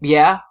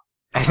 Yeah?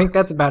 I think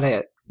that's about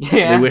it.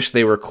 Yeah. They wish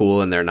they were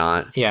cool and they're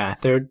not. Yeah,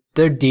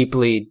 they're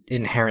deeply,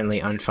 inherently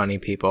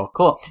unfunny people.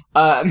 Cool.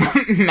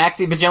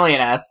 Maxi Bajillion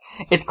asks,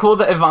 it's cool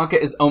that Ivanka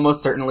is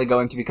almost certainly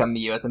going to become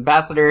the U.S.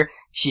 ambassador.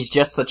 She's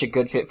just such a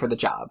good fit for the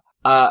job.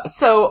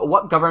 So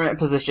what government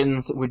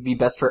positions would be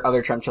best for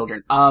other Trump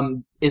children?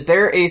 Is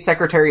there a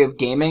Secretary of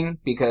Gaming?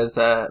 Because,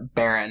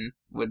 Barron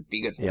would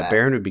be good for that. Yeah,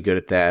 Barron would be good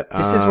at that.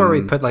 This is where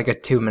we put like a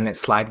 2-minute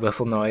slide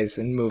whistle noise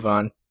and move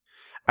on.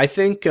 I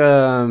think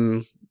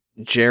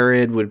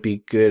Jared would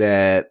be good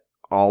at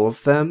all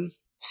of them.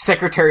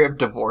 Secretary of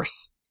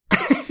Divorce.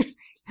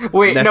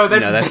 Wait,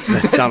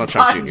 that's Donald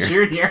Trump Don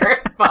Jr.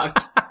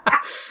 Fuck.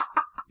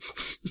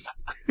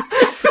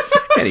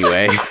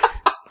 Anyway.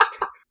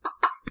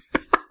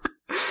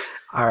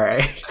 All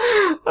right.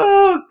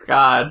 Oh,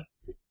 God.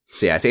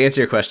 So yeah, to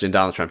answer your question,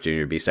 Donald Trump Jr.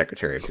 would be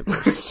Secretary of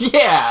Divorce.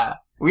 Yeah,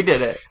 we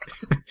did it.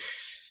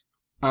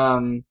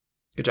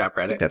 Good job,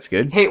 Reddit. That's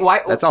good. Hey,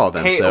 why? That's all of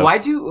them. Hey, so. why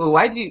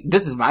do?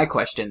 This is my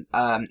question.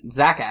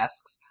 Zach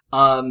asks,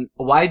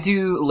 why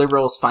do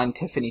liberals find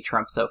Tiffany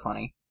Trump so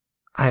funny?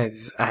 I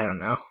don't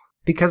know.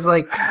 Because,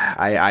 like...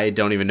 I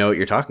don't even know what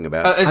you're talking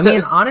about. I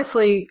mean,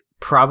 honestly,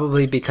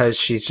 probably because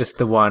she's just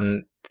the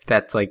one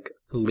that's, like,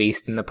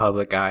 least in the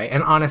public eye.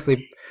 And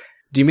honestly...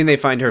 Do you mean they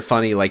find her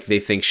funny, like they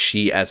think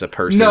she as a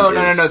person No.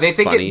 They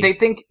think funny? They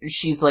think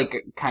she's, like,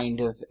 kind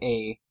of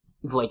a,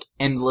 like,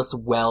 endless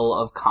well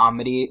of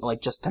comedy,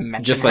 like, just to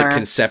mention just her. like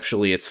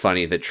conceptually it's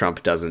funny that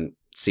Trump doesn't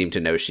seem to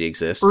know she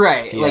exists.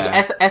 Right. Yeah.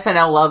 Like,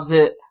 SNL loves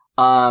it.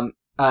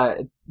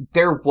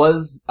 There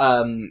was,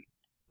 a,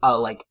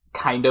 like,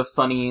 kind of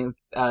funny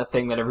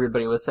thing that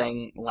everybody was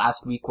saying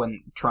last week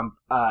when Trump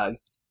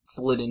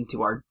slid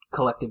into our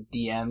collective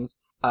DMs.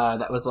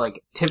 That was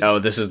like... Oh,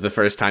 this is the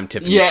first time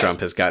Tiffany Trump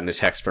has gotten a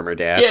text from her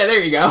dad? Yeah,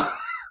 there you go.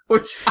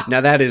 Which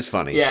now that is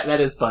funny. Yeah,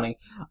 that is funny.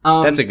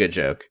 That's a good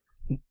joke.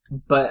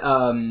 But,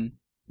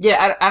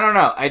 yeah, I don't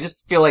know. I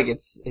just feel like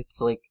it's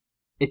like...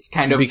 It's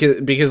kind of...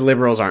 Because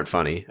liberals aren't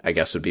funny, I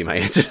guess would be my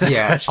answer to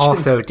that question.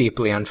 Also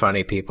deeply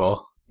unfunny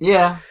people.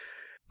 Yeah.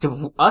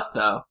 To us,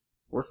 though.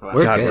 We're funny.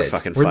 We're God, good. we're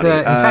fucking We're funny.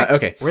 In fact,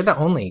 okay. we're the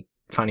only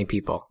funny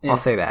people. Yeah. I'll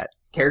say that.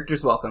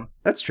 Characters welcome.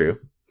 That's true.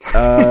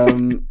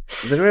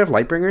 Does anyone have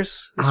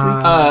Lightbringers this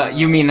week?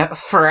 You mean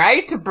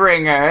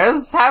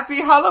Frightbringers? Happy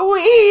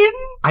Halloween!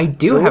 I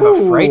do have a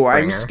Frightbringer.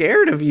 I'm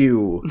scared of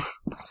you.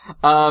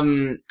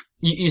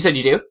 You said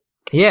you do?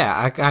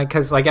 Yeah,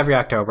 because like every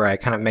October, I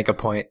kind of make a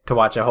point to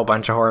watch a whole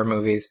bunch of horror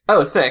movies.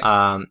 Oh, sick.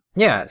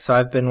 Yeah, so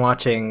I've been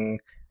watching,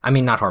 I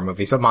mean, not horror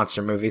movies, but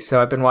monster movies.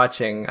 So I've been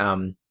watching,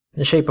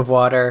 The Shape of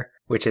Water,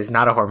 which is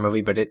not a horror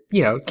movie, but it,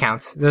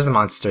 counts. There's a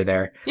monster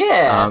there.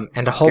 Yeah.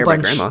 And a whole Scared by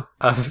bunch Grandma.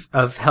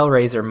 of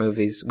Hellraiser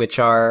movies, which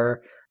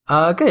are,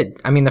 good.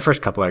 I mean, the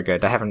first couple are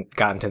good. I haven't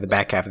gotten to the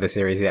back half of the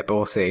series yet, but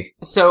we'll see.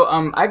 So,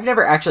 I've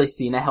never actually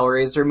seen a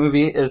Hellraiser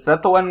movie. Is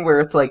that the one where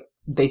it's like,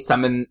 they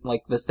summon,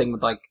 like, this thing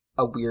with, like,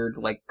 a weird,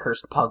 like,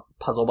 cursed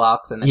puzzle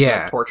box and then he,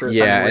 like, tortures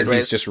them in Yeah, weird and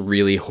ways? he's just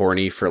really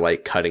horny for,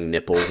 like, cutting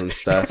nipples and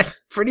stuff.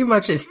 That's pretty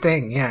much his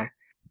thing, yeah.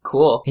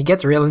 Cool. He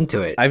gets real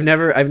into it. I've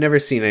never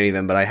seen any of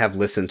them, but I have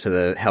listened to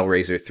the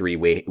Hellraiser 3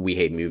 We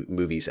Hate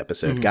Movies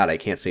episode. Mhm. God, I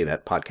can't say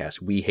that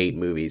podcast. We Hate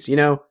Movies.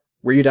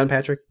 Were you done,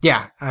 Patrick?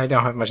 Yeah, I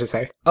don't have much to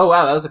say. Oh,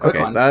 wow, that was a quick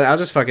Okay, one. I'll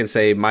just fucking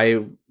say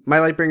my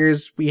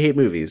Lightbringers, We Hate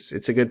Movies.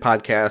 It's a good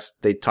podcast.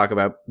 They talk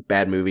about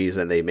bad movies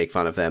and they make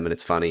fun of them and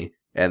it's funny.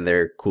 And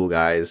they're cool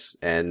guys.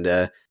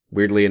 And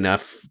weirdly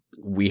enough,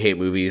 We Hate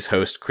Movies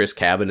host Chris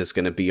Cabin is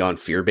going to be on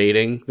Fear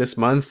Baiting this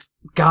month.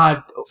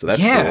 God. So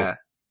that's cool.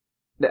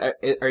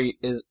 Are you,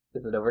 is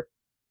it over?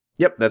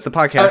 Yep, that's the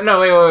podcast. Oh, no,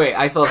 wait.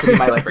 I still have to do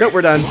my life. Nope,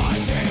 we're done.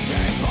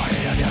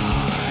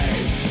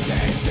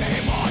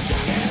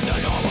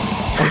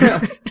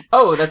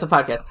 Oh, that's a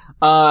podcast.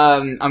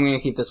 I'm gonna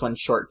keep this one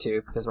short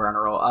too, because we're on a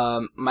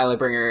roll. My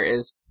Lightbringer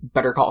is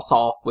Better Call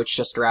Saul, which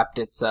just wrapped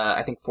its,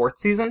 I think 4th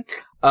season.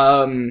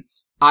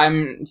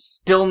 I'm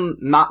still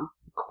not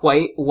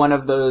quite one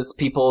of those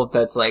people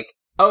that's like,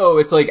 oh,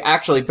 it's like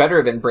actually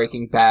better than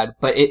Breaking Bad,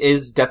 but it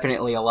is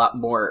definitely a lot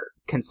more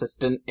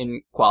consistent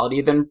in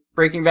quality than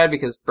Breaking Bad,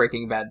 because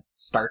Breaking Bad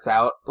starts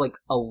out like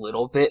a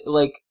little bit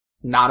like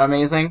not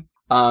amazing.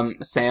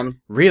 Sam.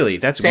 Really?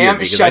 That's Sam, weird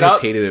because shut I just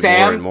up. hated it Sam,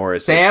 more and more.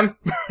 Sam.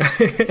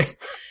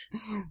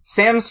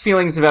 Sam's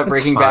feelings about That's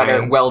Breaking Bad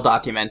are fine. well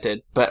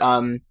documented, but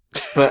and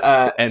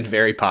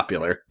very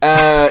popular.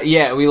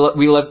 yeah, we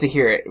love to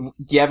hear it.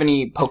 Do you have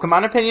any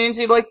Pokemon opinions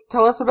you'd like to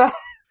tell us about?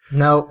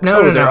 No,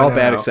 They're all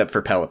bad no. except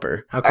for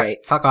Pelipper. Okay,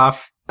 fuck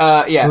off.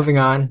 Yeah. Moving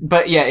on.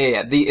 But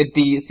yeah.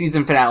 The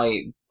season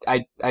finale,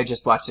 I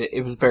just watched it.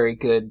 It was very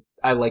good.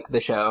 I like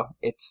the show.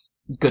 It's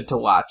good to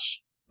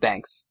watch.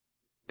 Thanks.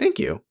 Thank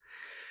you.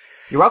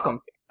 You're welcome.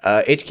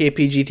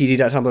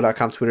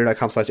 hkipgtd.tumblr.com,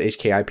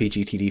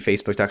 twitter.com/hkipgtd,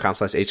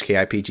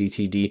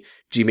 facebook.com/hkipgtd,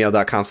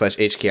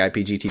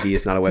 gmail.com/hkipgtd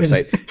is not a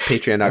website,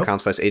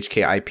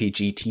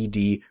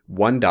 patreon.com/hkipgtd.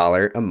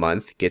 $1 a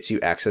month gets you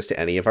access to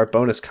any of our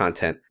bonus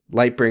content.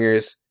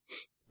 Lightbringers,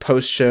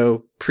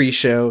 post-show,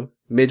 pre-show,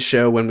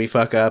 mid-show when we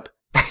fuck up,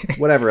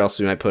 whatever else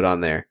we might put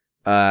on there.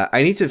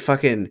 I need to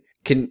fucking...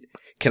 Can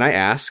I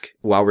ask,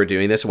 while we're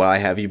doing this, while I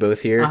have you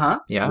both here, Uh-huh.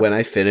 Yeah. when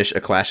I finish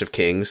A Clash of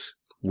Kings,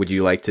 would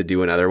you like to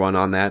do another one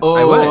on that?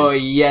 Oh,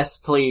 yes,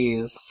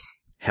 please.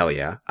 Hell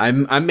yeah!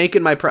 I'm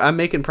making I'm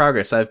making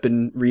progress. I've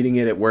been reading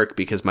it at work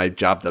because my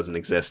job doesn't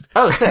exist.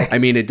 Oh, sick. I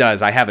mean, it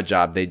does. I have a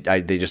job. They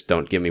just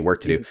don't give me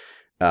work to do.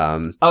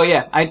 Oh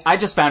yeah, I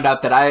just found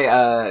out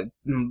that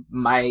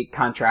my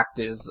contract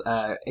is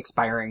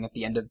expiring at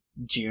the end of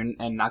June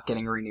and not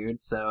getting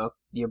renewed. So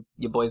you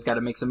boys got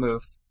to make some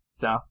moves.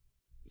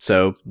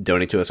 So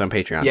donate to us on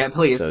Patreon. Yeah,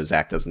 please. So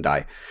Zach doesn't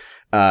die.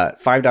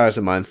 $5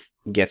 a month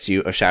gets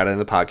you a shout out in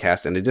the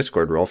podcast and a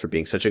Discord role for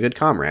being such a good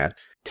comrade.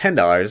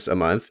 $10 a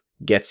month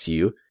gets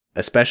you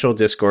a special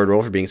Discord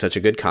role for being such a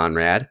good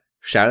comrade,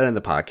 shout out in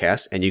the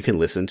podcast, and you can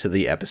listen to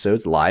the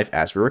episodes live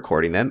as we're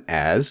recording them,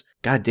 as,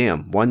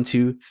 goddamn, 1,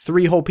 2,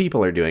 3 whole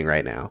people are doing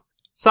right now.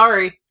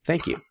 Sorry.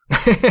 Thank you.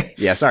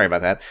 Yeah, sorry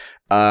about that.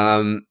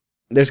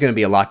 There's going to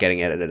be a lot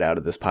getting edited out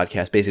of this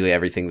podcast, basically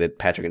everything that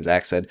Patrick and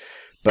Zach said.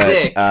 But,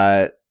 Sick.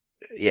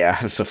 Yeah,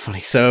 I'm so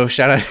funny. So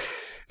shout out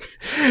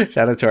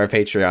to our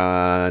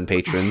Patreon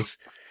patrons.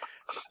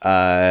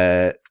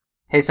 Hey,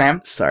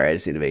 Sam. Sorry, I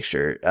just need to make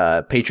sure.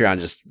 Patreon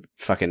just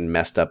fucking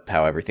messed up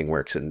how everything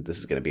works, and this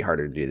is going to be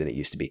harder to do than it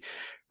used to be.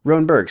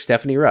 Roan Berg,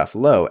 Stephanie Ruff,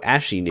 Lowe,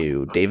 Ashy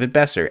New, David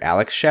Besser,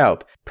 Alex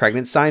Schaup,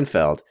 Pregnant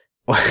Seinfeld.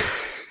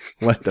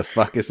 What the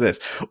fuck is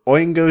this?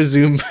 Oingo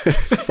Zuma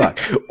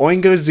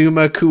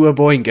Kua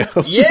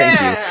Boingo.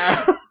 Yeah!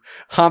 Thank you.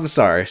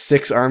 Hamsar,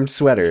 Six-Armed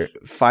Sweater,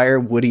 Fire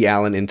Woody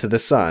Allen into the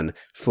Sun,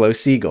 Flo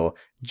Siegel,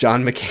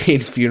 John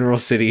McCain, Funeral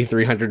City,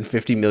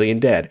 350 Million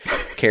Dead,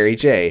 Carrie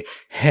J,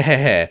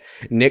 Hehehe,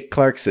 Nick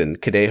Clarkson,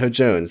 Kadeho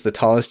Jones, The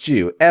Tallest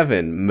Jew,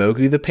 Evan,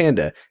 Mogu the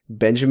Panda,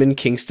 Benjamin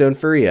Kingstone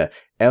Faria,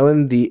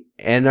 Ellen the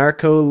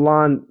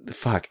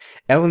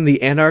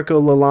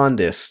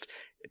Anarcho-Lalandist,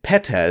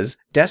 Petez,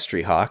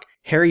 Destryhawk,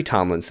 Harry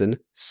Tomlinson,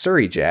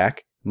 Surrey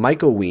Jack,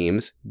 Michael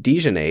Weems,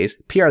 Dijonais,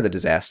 PR the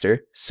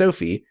Disaster,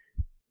 Sophie,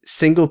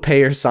 Single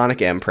Payer Sonic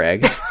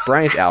Mpreg,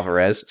 Bryant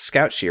Alvarez,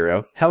 Scout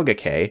Shiro, Helga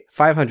K,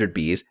 500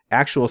 Bees,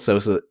 Actual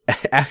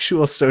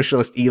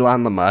Socialist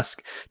Elon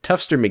Musk,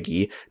 Tufster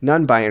McGee,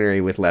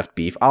 Non-Binary with Left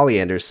Beef,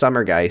 Oleander,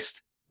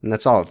 Summergeist, and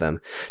that's all of them.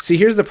 See,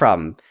 here's the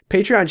problem.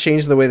 Patreon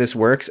changed the way this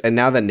works, and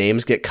now the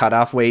names get cut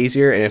off way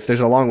easier, and if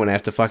there's a long one, I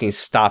have to fucking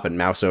stop and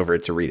mouse over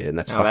it to read it, and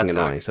that's fucking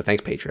annoying. So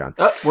thanks, Patreon.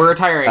 Oh, we're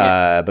retiring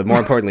it. But more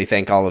importantly,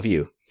 thank all of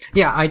you.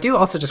 Yeah, I do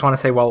also just want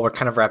to say while we're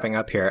kind of wrapping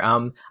up here,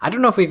 I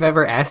don't know if we've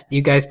ever asked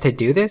you guys to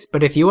do this,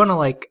 but if you want to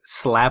like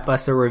slap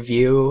us a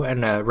review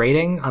and a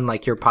rating on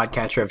like your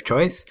podcatcher of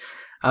choice,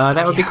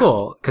 that would be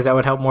cool, because that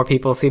would help more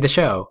people see the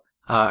show.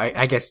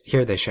 I guess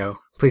hear the show.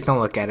 Please don't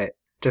look at it.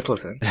 Just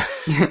listen.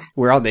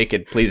 We're all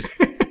naked, please.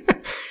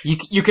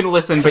 You can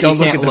listen, but don't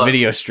you can't look at the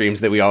video streams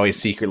that we always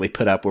secretly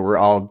put up where we're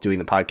all doing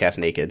the podcast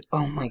naked.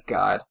 Oh my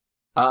god.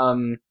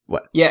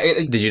 What?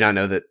 Yeah. Did you not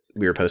know that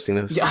we were posting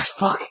those? Yeah,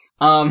 fuck.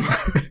 Yeah,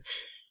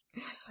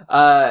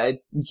 I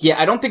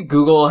don't think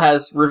Google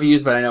has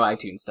reviews, but I know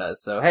iTunes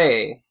does, so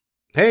hey.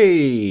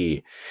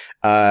 Hey!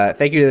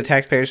 Thank you to the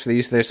Taxpayers for the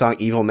use of their song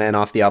Evil Men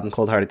off the album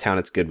Cold Hearted Town.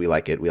 It's good. We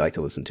like it. We like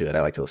to listen to it.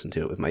 I like to listen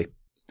to it with my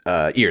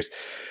ears.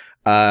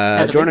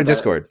 Join our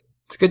Discord.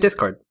 It's a good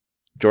Discord.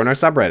 Join our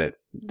subreddit.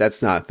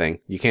 That's not a thing.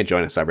 You can't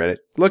join a subreddit.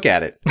 Look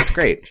at it. It's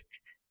great.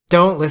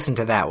 Don't listen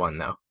to that one,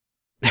 though.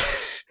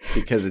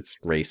 Because it's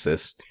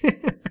racist.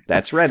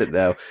 That's Reddit,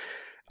 though.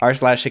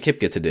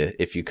 r/Hakipka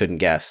if you couldn't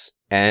guess.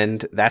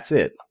 And that's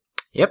it.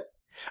 Yep.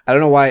 I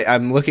don't know why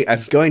I'm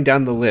going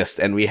down the list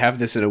and we have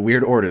this in a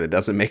weird order that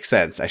doesn't make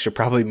sense. I should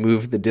probably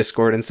move the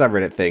Discord and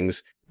subreddit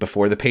things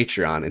before the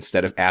Patreon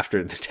instead of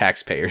after the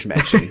Taxpayers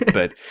mention,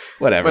 but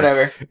whatever.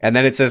 Whatever. And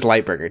then it says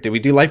Lightbringer. Did we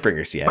do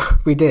Lightbringers yet?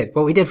 We did.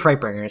 Well, we did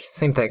Frightbringers.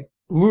 Same thing.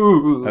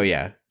 Ooh. Oh,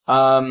 yeah.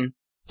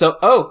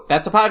 So,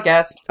 that's a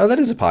podcast. Oh, that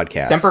is a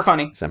podcast. Semper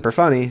Funny. Semper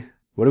Funny.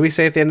 What do we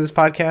say at the end of this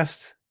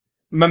podcast?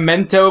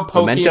 Memento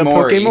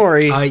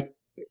Pokemori.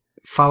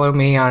 Follow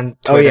me on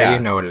Twitter. Oh, yeah. You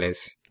know what it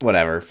is.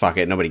 Whatever. Fuck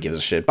it. Nobody gives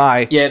a shit.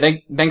 Bye. Yeah,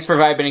 thanks for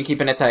vibing and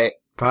keeping it tight.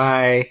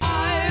 Bye.